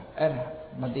ဆိုတာအဲ့ဒါ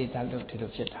မသေးတတ်လို့ဒီ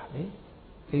လိုဖြစ်တာလေ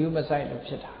ဘီယူမဆိုင်လို့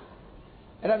ဖြစ်တာ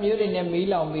အဲ့ဒါမျိုးတွေနဲ့မီး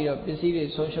လောင်ပြီးတော့ပစ္စည်းတွေ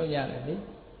ဆုံးရှုံးရတယ်လေ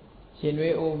ရင်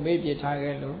နွေးအိုးမေ့ပြထား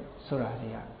ခဲ့လို့ဆိုတာတွေ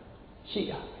ကရှိ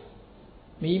တာ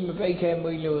မီးမပိတ်ခဲ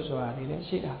မွေးလို့ဆိုတာတွေလည်း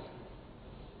ရှိတာ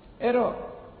အဲ့တော့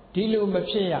ဒီလိုမ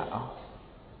ဖြစ်ရအောင်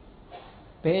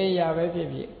bē ya bē phi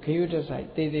khayut sai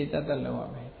te tat long ya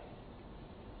me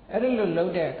အဲ့ဒါလို့လု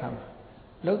ပ်တဲ့အခါမှာ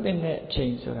လုပ်တဲ့အချိ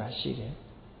န်ဆိုတာရှိတယ်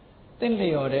တင့်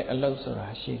လျော်တဲ့အလုပ်ဆိုတာ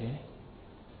ရှိတယ်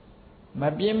မ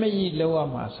ပြင်းမကြီးလုပ်ရ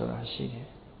မှာဆိုတာရှိတယ်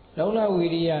လုံလဝိ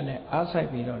ရိယနဲ့အားဆိုင်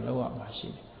ပြီးတော့လုပ်ရမှာရှိ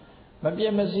တယ်မပြ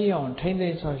င်းမစည်းအောင်ထိမ့်သိ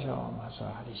မ်းဆော့ရှော့အောင်မှာဆို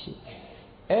တာရှိတယ်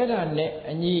အဲ့ဒါနဲ့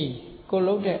အညီကို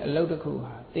လုပ်တဲ့အလုပ်တစ်ခု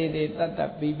ဟာတေတ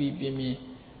တ်ပြီးပြင်း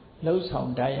လှုပ်ဆောင်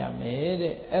တတ်ရမယ်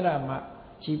တဲ့အဲ့ဒါမှ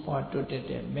ကြီးပွားတိုးတက်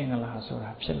တဲ့မင်္ဂလာဆိုတာ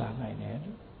ဖြစ်လာနိုင်တယ်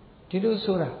ဒီလို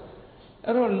ဆိုတာ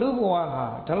အဲ့တော့လူဘဝဟာ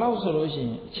ဒီလောက်ဆိုလို့ရှိရ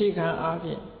င်အခြေခံအားဖြ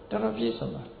င့်တော်တော်ပြည့်စုံ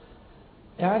တာ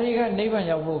ဒါတွေကနိဗ္ဗာန်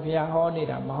ရောက်ဖို့ဘုရားဟောနေ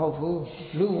တာမဟုတ်ဘူး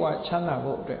လူဘဝချမ်းသာ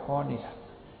ဖို့အတွက်ဟောနေတာ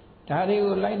ဒါတွေ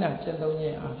ကိုလိုက်နာကျင့်သုံးခြ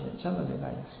င်းအားဖြင့်ချမ်းသာတယ်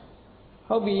လား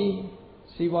ဟုတ်ပြီ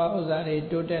စီးပွားဥစ္စာတွေ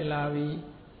တိုးတက်လာပြီ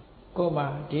ကိုယ်မှာ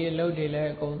ဒီအလုပ်တွေလည်း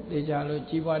အကုန်သိကြလို့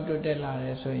ကြီးပွားတိုးတက်လာတ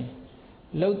ယ်ဆိုရင်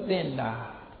လှုပ်တဲ့တာ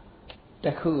တ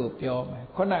ခုကိုပြောမယ်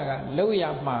ခုနကလှုပ်ရ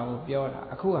မှာကိုပြောတာ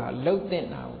အခုဟာလှုပ်တဲ့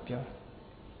တာကိုပြောတာ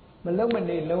မလှုပ်မ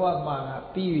နေလှုပ်ရမှာက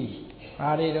ပြီးပြီဘာ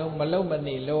တွေတော့မလှုပ်မ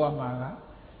နေလှုပ်ရမှာက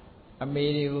အမေ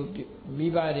တွေကိုမိ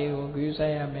ဘတွေကိုဂရုစို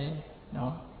က်ရမယ်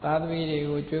နော်သားသမီးတွေ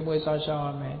ကိုကျွေးမွေးစောင့်ရှောက်ရ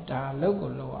မယ်ဒါအလုပ်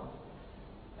ကိုလုပ်ရ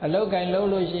အလုပ်ကင်လုပ်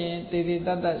လို့ရှိရင်တည်တ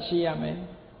တ်ရှိရမယ်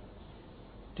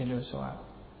ဒီလိုဆိုရ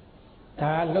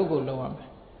ဒါအလုပ်ကိုလုပ်ရမယ်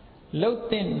လှုပ်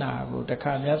တဲ့နာကိုတ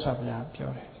ခါမြတ်စွာဘုရား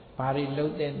ပြောတယ်ဘာတွေလှု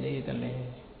ပ်တဲ့နေတယ်လဲ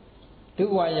ဒု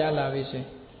ဝါရလာပြီဆိုရင်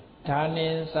ဒါ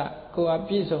နဲ့စကိုယ်အ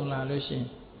ပြည့်စုံလာလို့ရှိရင်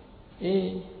အေး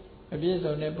အပြည့်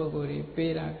စုံတဲ့ပုဂ္ဂိုလ်တွေ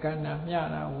ပေးတာကမ်းတာမျှ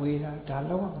တာဝေတာဒါ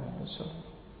လုပ်ရမယ်လို့ဆို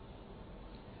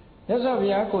မြတ်စွာဘု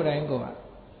ရားကိုယ်တိုင်က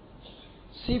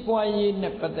စီးပွားရေး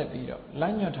နဲ့ပတ်သက်ပြီးတော့လ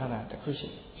မ်းညွှန်ထားတာတခုရှိ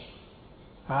တယ်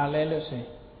ဘာလဲလို့ဆိုရင်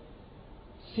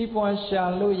စီးပွားရှာ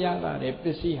လို့ရလာတဲ့ပ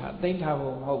စ္စည်းဟာသိမ်းထား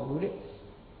ဖို့မဟုတ်ဘူးတဲ့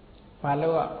ဘာ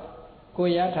လို့ကကို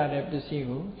ရထားတဲ့ပစ္စည်း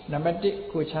ကိုနံပါတ်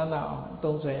1ကိုချမ်းသာအောင်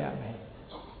သုံးစွဲရမယ်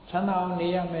ချမ်းသာအောင်နေ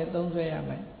ရမယ်သုံးစွဲရ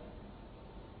မယ်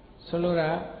ဆိုလိုတာ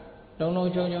လုံ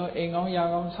ချုံအိမ်ကောင်းရာ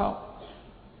ကောင်းဆောက်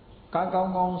ကားကော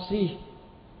င်းကောင်းစီး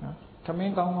နော်ထမ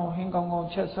င်းကောင်းကောင်းဟင်းကောင်းကောင်း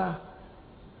ချက်စား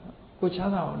ကိုချ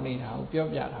မ်းသာအောင်နေတာကိုပြော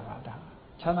ပြတာပါဒါ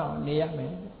ချမ်းသာအောင်နေရမ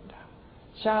ယ်ဒါ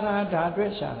ရှာတာဒါအတွ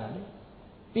က်ရှာတာလေ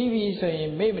ပြီးပြီဆိုရ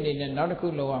င်မိမနေနဲ့နောက်တစ်ခု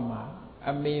လောက်ရမှာ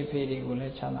အမေဖေတွေကိုလ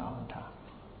ည်းချမ်းသာအောင်ထား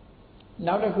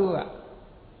နောက်တစ်ခုက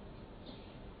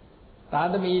သား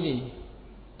သမီးတွေ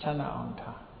ချမ်းသာအောင်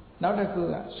ထားနောက်တစ်ခု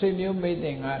ကဆွေမျိုးမိတ်သ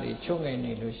င်္ကားတွေချုပ်ငယ်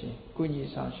နေလို့ရှိရင်ကုညီ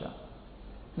ဆောင်ရှောက်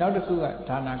နောက်တစ်ခုက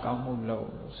ဒါနကောင်းမှုလုပ်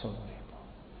လို့ဆိုတယ်ပေါ့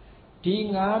ဒီ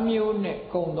၅မျိုးနဲ့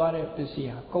ကုန်သွားတဲ့ပစ္စည်း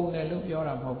ဟာကုန်တယ်လို့ပြော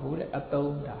တာမဟုတ်ဘူးတဲ့အ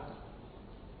သုံးတာ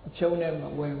အဖြုံးနဲ့မ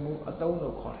ဝင်ဘူးအသုံး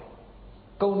လို့ခေါ်တယ်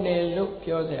ကုန်တယ်လို့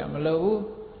ပြောစရာမလိုဘူး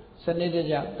စနစ်တ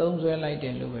ကျသုံးစွဲလိုက်တ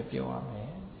ယ်လို့ပဲပြောရမယ်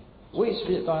ဝိစ်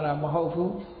ဖြစ်သွားတာမဟုတ်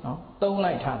ဘူးနော်သုံး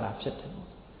လိုက်ထားတာဖြစ်တယ်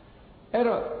အဲ့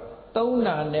တော့သုံး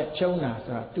တာနဲ့ဖြုံးတာ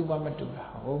ဆိုတာတူပါမတူတာ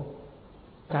ဟုတ်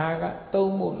ဒါက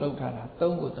သုံးဖို့လောက်ထားတာ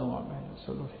သုံးကိုသုံးရမယ်လို့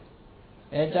ဆိုလို့တ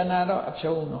ယ်ကျန်တာတော့အ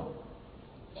ဖြုံးတော့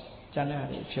ကျန်တာ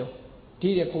အဖြုံးဒီ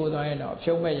တဲ့ကိုသွားရင်တော့အ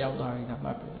ဖြုံးမဲ့ရောက်သွားပြီကမှ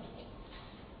တ်ပြီ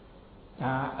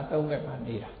ဒါအသုံးမဲ့ပါ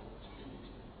နေတာ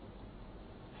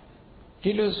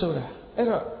ဒီလိုဆိုတာအဲ့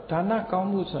တော့ဒါနကောင်း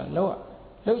မှုဆိုတာ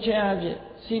လှုပ်ခြင်းအဖြစ်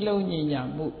စီလုံးညီညာ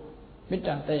မှုမေတ္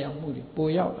တာတက်ရောက်မှုတွေပို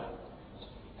ရောက်လာ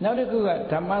နောက်တစ်ခုက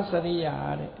ဓမ္မစရိယာ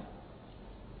တဲ့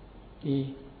ဒီ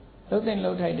လှုပ်တဲ့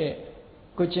လှုပ်ထိုက်တဲ့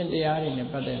ကိုချင်းတရားတွေနဲ့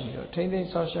ပတ်သက်ပြီးတော့ထိမ့်သိမ်း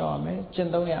ဆော့ရှော့ရမယ်ကျင့်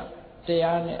သုံးရတ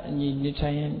ရားနဲ့အညီနေထို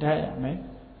င်ရင်တတ်ရမယ်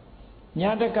ညာ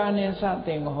တကာနဲ့စသ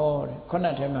င်္ဟောတဲ့ခုန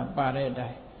ထဲမှာပါတဲ့အတို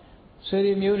င်းဆွေ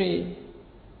တွေမျိုးတွေ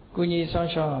ကုညီဆော့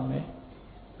ရှော့ရမယ်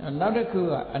နောက်တစ်ခု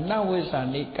ကအနဝိဇ္ဇာ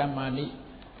နိကမ္မာနိ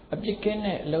အပြစ်ကင်း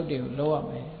တဲ့အလုပ်တွေကိုလုပ်ရ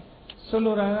မယ်ဆို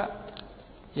လိုတာက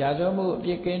ရာဇဝမှုအ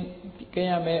ပြစ်ကင်း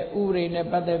ရမယ်ဥပဒေနဲ့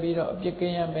ပတ်သက်ပြီးတော့အပြစ်က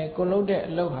င်းရမယ်ကိုလုပ်တဲ့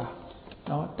အလုပ်ဟာ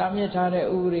နော်တားမြစ်ထားတဲ့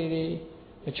ဥပဒေတွေ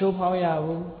မချိုးဖောက်ရ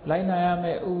ဘူးလိုက်နာရမ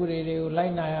ယ်ဥပဒေတွေကိုလို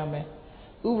က်နာရမယ်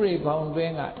ဥပဒေဘောင်တွ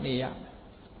င်းကနေရမယ်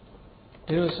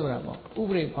ဒီလိုဆိုတာပေါ့ဥ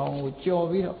ပဒေဘောင်ကိုကြော်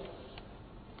ပြီးတော့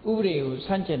ဥပဒေကိုဆ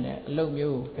န့်ကျင်တဲ့အလုပ်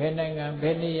မျိုးဘယ်နိုင်ငံဘ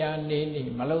ယ်နေရာနေ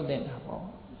မလုပ်သင့်တာပေါ့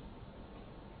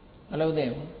မလုပ်သ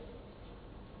င့်ဘူး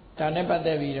ဒါနဲ့ပတ်သ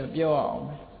က်ပြီးတော့ပြောအောင်မ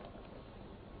ယ်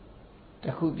တ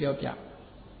ခုပြောပြ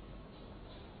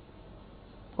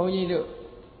ဘုန်းကြီးတို့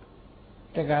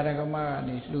တရားဓမ္မက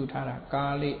နေလှူထားတာ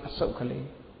ကားလေးအစုပ်ကလေး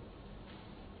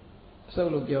အစုပ်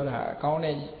လို့ပြောတာအကောင်း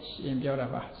နဲ့ရှင်ပြောတာ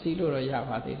ပါစီးလို့တော့ရ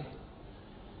ပါသေးတယ်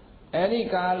အဲ့ဒီ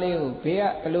ကားလေးကိုဘေးက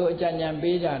ဘလို့အကြံဉာဏ်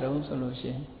ပေးကြတော့ဆိုလို့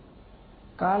ရှိရင်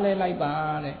ကားလဲလိုက်ပါ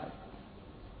တဲ့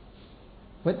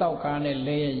ဝတ်တော့ကားနဲ့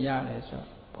လဲရတယ်ဆို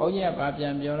ဘုန်းကြီးကဗာပြ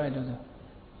န်ပြောလိုက်တော့ဆို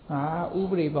ဥ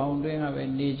ပဒေပေါင်းအတွင်းကပဲ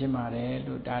နေချင်ပါတယ်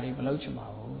လို့ဒါတွေမလုပ်ချင်ပါ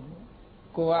ဘူး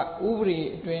ကိုကဥပဒေ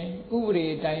အတွင်းဥပဒေ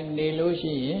အတိုင်းနေလို့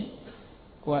ရှိရင်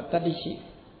ကိုကတတ္တိရှိ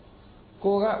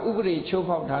ကိုကဥပဒေချိုး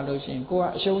ဖောက်ထားလို့ရှိရင်ကိုက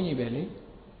အရှုံးကြီးပဲလေ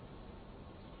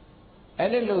အဲ့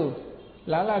ဒါလို့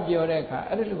လာပြောတဲ့အခါ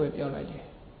အဲ့ဒါလို့ပဲပြောလိုက်တယ်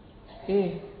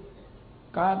အေး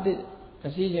ကားတစ်မ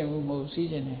စည်းခြင်းဘူးမဟုတ်စည်း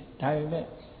ခြင်းတယ်ဒါပေမဲ့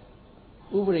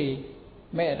ဥပဒေ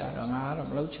မဲ့တာတော့ငါကတော့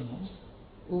မလုပ်ချင်ဘူး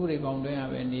ဥပဒေပေါင်းတွင်းရ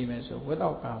ပဲနေမယ်ဆိုဝိ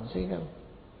သောက်ကာမစိတ်တော့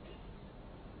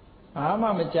ဘာမှ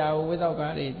မကြောက်ဘူးဝိသောက်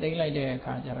ကားတွေတိမ့်လိုက်တဲ့အ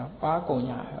ခါကျတော့ပါကုန်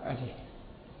ကြအဲ့ဒီ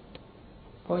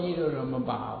ဘုန်းကြီးတို့တော့မ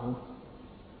ပါဘူး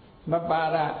မပါ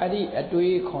တာအဲ့ဒီအ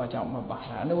တွေးခေါ်ကြောင့်မပါ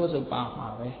တာအနုဆိုပါမှာ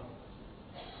ပဲ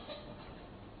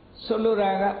ဆိုလို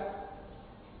တာက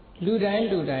လူတိုင်း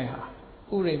ဟာ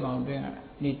ဥရိမောင်တွင်က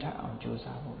နေထအောင်ကြိုး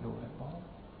စားဖို့လိုပဲပေါ့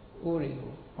ဥရိ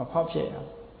ကိုမဖောက်ဖြစ်အောင်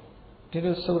ဒီ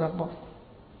လိုဆိုတာပေါ့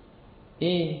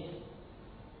အေး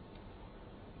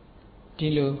ဒီ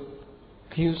လို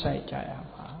ခရူးဆိုင်ကြရ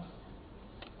မှာ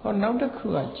ဟောနောက်တစ်ခု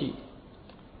ကကြည့်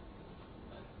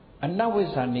အနဝိ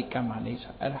ဇ္ဇာနိကမ္မနိ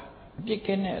ဆိုအဲ့ဒါအပြစ်က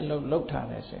င်းတဲ့အလုပ်လုပ်ထား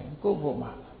တယ်ဆိုရင်ကိုယ့်ဘုံ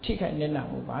မှာထိခိုက်နေနာ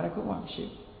မှုဘာတစ်ခုမှမရှိ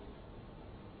ဘူး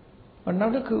ဟောနော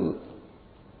က်တစ်ခု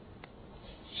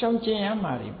ရှောင်ကျင်ရ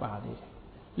မှာတွေပါသေးတယ်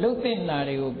လှုပ်တဲ့နာ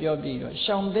တွေကိုပြောပြီးတော့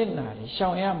ရှောင်တဲ့နာတွေရှော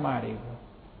င်ရမှာတွေကို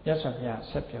မြတ်စွာဘုရား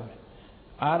ဆက်ပြောတယ်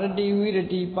အာရတိဝိရ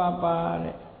တိပါပါ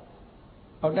တဲ့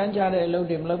အောက်တန်းကြတဲ့အလုပ်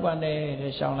တွေမလုပ်ပါနဲ့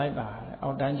တဲ့ရှောင်လိုက်ပါတဲ့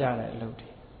အောက်တန်းကြတဲ့အလုပ်တွေ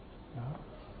နော်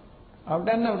အောက်တ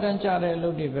န်းနောက်တန်းကြတဲ့အလု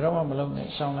ပ်တွေဘယ်တော့မှမလုပ်နဲ့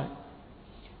ရှောင်လိုက်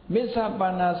မစ္ဆပါ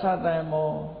ဏာသတံ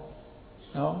မော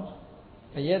နော်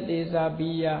အယက်သေးစာ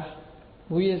ဘီယာ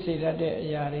ဝိရစေတတ်တဲ့အ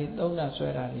ရာတွေသုံးတာဆွဲ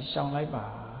တာတွေရှောင်လိုက်ပါ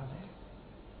တဲ့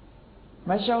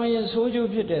မရှောင်ရင်ဆိုးကျိုး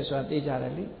ဖြစ်တယ်ဆိုတာသိကြတ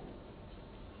ယ်လေ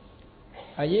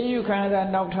အရေးယူခံရတာ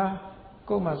နောက်ထား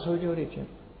ကိုယ်မှဆိုးကျိုးတွေဖြစ်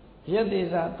ရက်သေး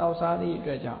စာတောက်စားသည့်အ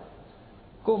တွက်ကြောင့်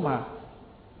ကိုယ်မှ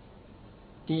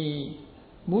ဒီ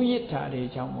မူရစ်တာတွေ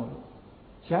ကြောင့်မို့လို့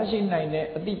ရရှိနိုင်တဲ့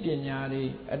အသိပညာတွေ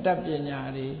အတတ်ပညာ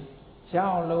တွေရ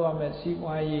အောင်လုပ်ရမယ်စီး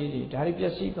ပွားရေးတွေဒါတွေပျ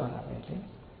က်စီးသွားတာပဲလေ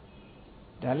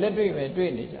ဒါလက်တွေ့ပဲ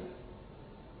တွေ့နေကြ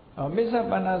မစ္ဆ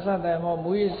ပန္နသတ္တမော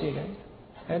မူရစ်စီတ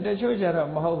ယ်တချို့ကြတော့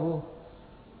မဟုတ်ဘူး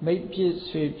မိတ်ဖြစ်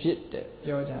ဆွေဖြစ်တဲ့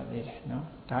ပြောကြသေးတယ်နော်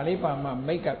ဒါလေးပါမှ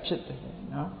မိတ်ကဖြစ်တယ်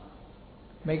နော်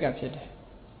မိတ်ကဖြစ်တယ်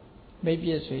မိတ်ပြ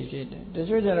ည့်ဆွေဖြစ်တယ်တ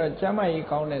ချို့ကြတော့ကျမ်းမာရေး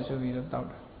ကောင်းတယ်ဆိုပြီးတော့တောက်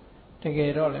တာတက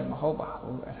ယ်တော့လည်းမဟုတ်ပါ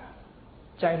ဘူးအဲ့ဒါ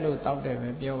ကြိုက်လို့တောက်တယ်ပဲ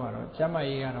ပြောပါတော့ကျမ်းမာ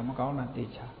ရေးကတော့မကောင်းတာသိ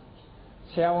ချာ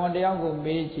ဆရာဝန်တယောက်ကို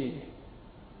မေးကြည့်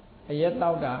အရက်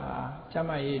တောက်တာဟာကျမ်း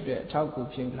မာရေးအတွက်အထောက်အကူ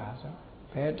ပြုလားဆို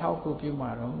ဘယ်အထောက်အကူပြုမှာ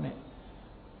တော့နဲ့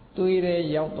သွေးထဲ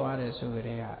ရောက်သွားတယ်ဆိုကြ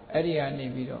တဲ့ကအဲ့ဒီကနေ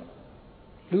ပြီးတော့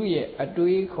လူရဲ့အ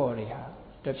တွေးခေါ်တွေဟာ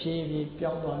တဖြည်းဖြည်း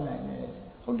ပြောင်းသွားနိုင်တယ်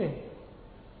ဟုတ်တယ်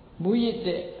မူရစ်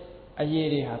တဲ့အရေး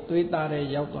တွေဟာသွေးသားထဲ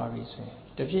ရောက်သွားပြီဆိုရင်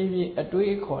တဖြည်းဖြည်းအ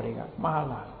တွေးခေါ်တွေကမှား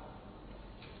လာ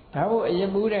ဒါဖို့အရင်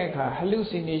မူးတဲ့အခါ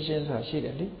hallucination ဆိုတာရှိတ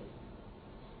ယ်လေ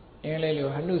အင်္ဂလိပ်လို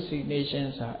hallucination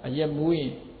ဆိုတာအရင်မူးရ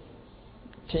င်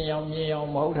ထင်အောင်မြင်အောင်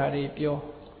မဟုတ်တာတွေပြော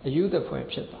အယူသဖွယ်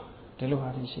ဖြစ်သွားဒီလိုဟာ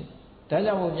တွေရှိတယ်ဒါ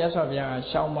ကြောင့်မို့မြတ်စွာဘုရားက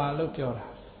ရှောင်ပါလို့ပြောတာ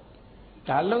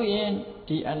ဒါလို့ရင်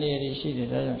ဒီအနေရည်ရှိတယ်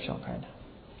ဒါကြောင့်ရှောင်ခိုင်းတာ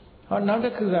ဟောနောက်တ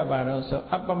စ်ခုကဘာလို့ဆို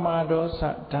အပမဒောသ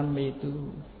ဓမ္မေတု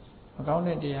မကောင်း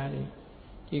တဲ့တရားတွေ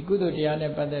ဒီကုသိုလ်တရား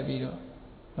နဲ့ပတ်သက်ပြီးတော့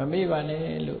မမေ့ပါနဲ့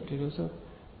လို့ဒီလိုဆို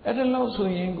အဲ့ဒါလို့ဆို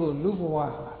ရင်ကိုလူဘဝဟာ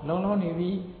လုံလောက်နေ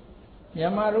ပြီမြ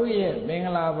န်မာတို့ရဲ့မင်္ဂ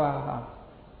လာပါဟာ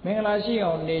မင်္ဂလာရှိ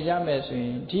အောင်နေကြမယ်ဆိုရ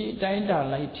င်ဒီအတိုင်းတာ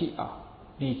လိုက်ထိအောင်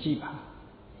နေကြည့်ပါ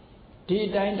ဒီ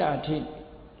အတိုင်းတာထိ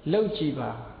လှုပ်ကြည့်ပါ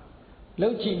လှု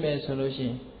ပ်ကြည့်မယ်ဆိုလို့ရှိရ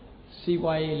င်စီး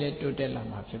ပွားရေးလည်းတိုးတက်လာ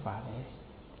မှာဖြစ်ပါတယ်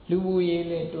လူမှုရေး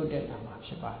လည်းတိုးတက်လာမှာ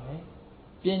ဖြစ်ပါတယ်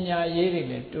ပညာရေးတွေ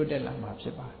လည်းတိုးတက်လာမှာဖြ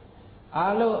စ်ပါတယ်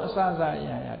အားလုံးအစအစအ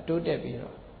ရာရာတိုးတက်ပြီး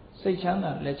တော့စိတ်ချမ်း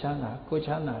သာလက်ချမ်းသာကိုယ်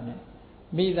ချမ်းသာနဲ့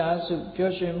မိသားစု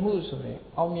ပျော်ရွှင်မှုဆိုတဲ့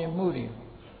အောင်မြင်မှုတွေ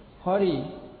ဟောဒီ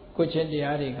ကိုချင်းတ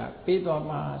ရားတွေကပေးသွား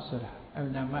မှာဆိုတာအ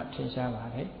မှန်မှထင်ရှားပါ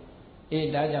တယ်အေး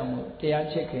ဒါကြောင့်မို့တရား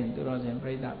ချစ်ခင်သူတော်စင်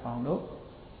ပြိဿပေါင်းတို့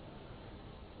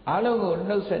အားလုံးကို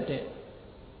နှုတ်ဆက်တဲ့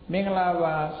မင်္ဂလာ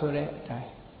ပါဆိုတဲ့အတိုင်း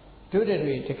တို့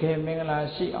တွေတကယ်မင်္ဂလာ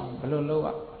ရှိအောင်ဘယ်လိုလုပ်ရ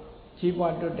ကြီး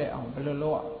ပွားတိုးတက်အောင်ဘယ်လို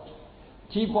လုပ်ရ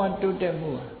ကြီးပွားတိုးတက်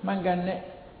မှုမှန်ကန်တဲ့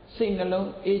စိတ်နှလုံး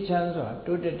အေးချမ်းစွာ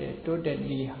တိုးတက်တဲ့တိုးတက်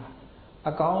နည်းဟာ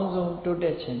အကောင်းဆုံးတိုးတ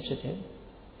က်ခြင်းဖြစ်တယ်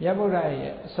မြတ်ဗုဒ္ဓ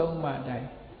ရဲ့အဆုံးအမအတိုင်း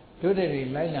တို့တွေ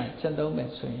လိုက်နာကျင့်သုံးမ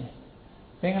ယ်ဆိုရင်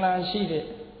မင်္ဂလာရှိတဲ့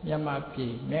မြတ်မပြ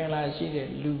ည်မင်္ဂလာရှိတဲ့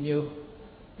လူမျိုး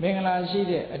မင်္ဂလာရှိ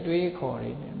တဲ့အတွေးခေါ်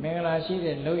တွေမင်္ဂလာရှိ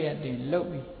တဲ့လုပ်ရတဲ့လုပ်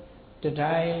ပြီးတ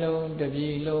တိုင်းလုံးတပြ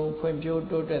ည်လုံးဖွံ့ဖြိုး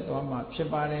တိုးတက်သွားမှာဖြစ်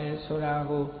ပါတယ်ဆိုတာ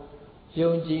ကို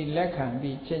ယုံကြည်လက်ခံ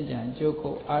ပြီးကျင့်ကြံကြိုး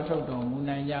ကိုအားထုတ်တော်မူ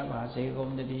နိုင်ကြပါစေကု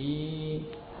န်သတည်း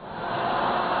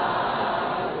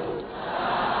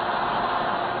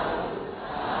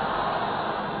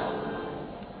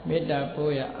မေတ္တာ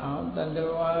ပို့ရအောင်တတ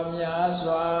ဝါများ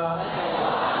စွာ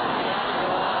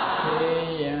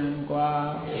ဖေးရန်กว่า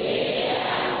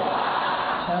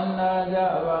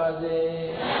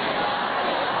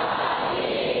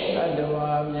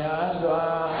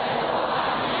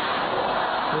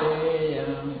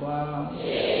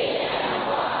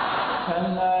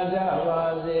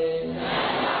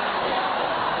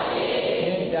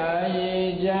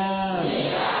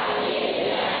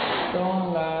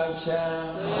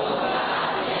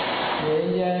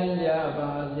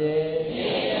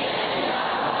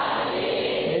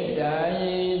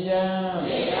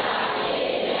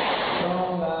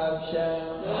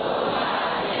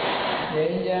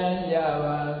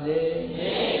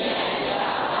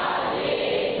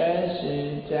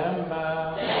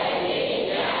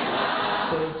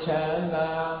မ်းသာ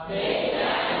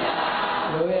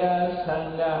လူရဆန္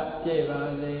ဒပြည့်ပါ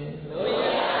စေသ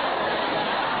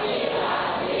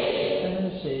က်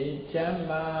ရှိချမ်း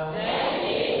သာ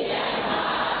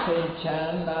စိတ်ချ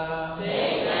မ်းသာ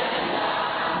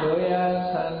လူရ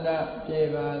ဆန္ဒပြည့်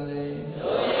ပါစေ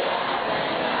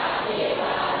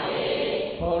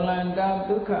ဘုံလန္တ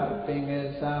ဒုက္ခပင်က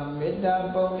စားမေတ္တာ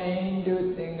ပုံနေတု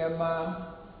သင်္ကမ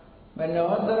မ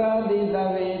နောတရာတိသ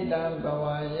ဗ္ဗေတံဘဝ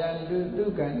ယန္တုဒု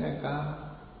က္ခနက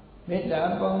မေတ္တာ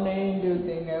ပုံနေတုသ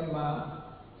င်္ကမ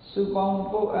စုပေါင်း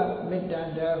ပုအပ်မေတ္တာ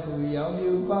တဟုရောင်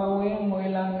ယူပါဝင်ငွေ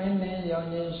လာမင်းနှင့်ရောင်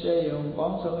ခြင်းရှေယုံပေါ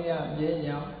င်းဆုံးရပြင်း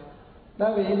ကြောင့်သ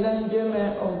ဗ္ဗေတံကျွမဲ့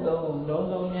ဥဒ္ဓုံလုံး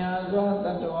စုံများစွာတ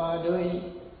တ္တဝါတို့၏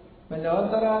မနော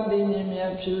တရာတိမြင်မြ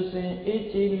တ်ဖြူစင်အေး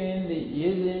ကြည်လင်းသည့်ရေ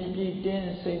စဉ်ကြည်တင်း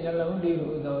စိတ်နှလုံးတည်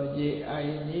ဟုသောရေအို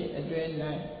င်ကြီးအတွင်၌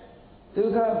ဒု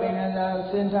က္ခပင်ကသာ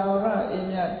စင်ထာဝရအ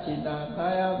မြတ်จิตာသာ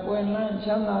ယာပွင့်လန်းချ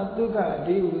မ်းသာဒုက္ခအ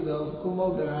ဒီဟုသောကုမု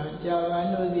ဒ္ဒရာကြာဂန်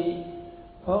တို့သည်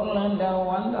ဖုံးလန်းတဝ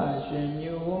န္တာရှင်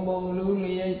မြူဝံပုံလူ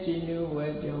လျက်ကြည်နူဝဲ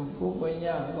ပြုံဖူးပ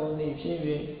ညာကုန်သည်ဖြစ်၍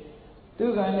ဒု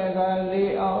က္ခနက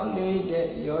လေးအောင်လေးတဲ့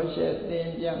ရောရှက်သင်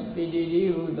ပြပိတိတိ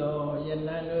ဟုသောယ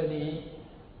နံတို့သည်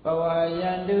ဘဝယ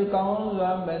န္တုကောင်း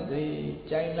စွာမသိ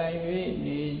ကြိုင်နိုင်၍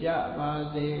နေကြပါ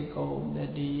စေကုန်သ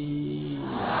တည်း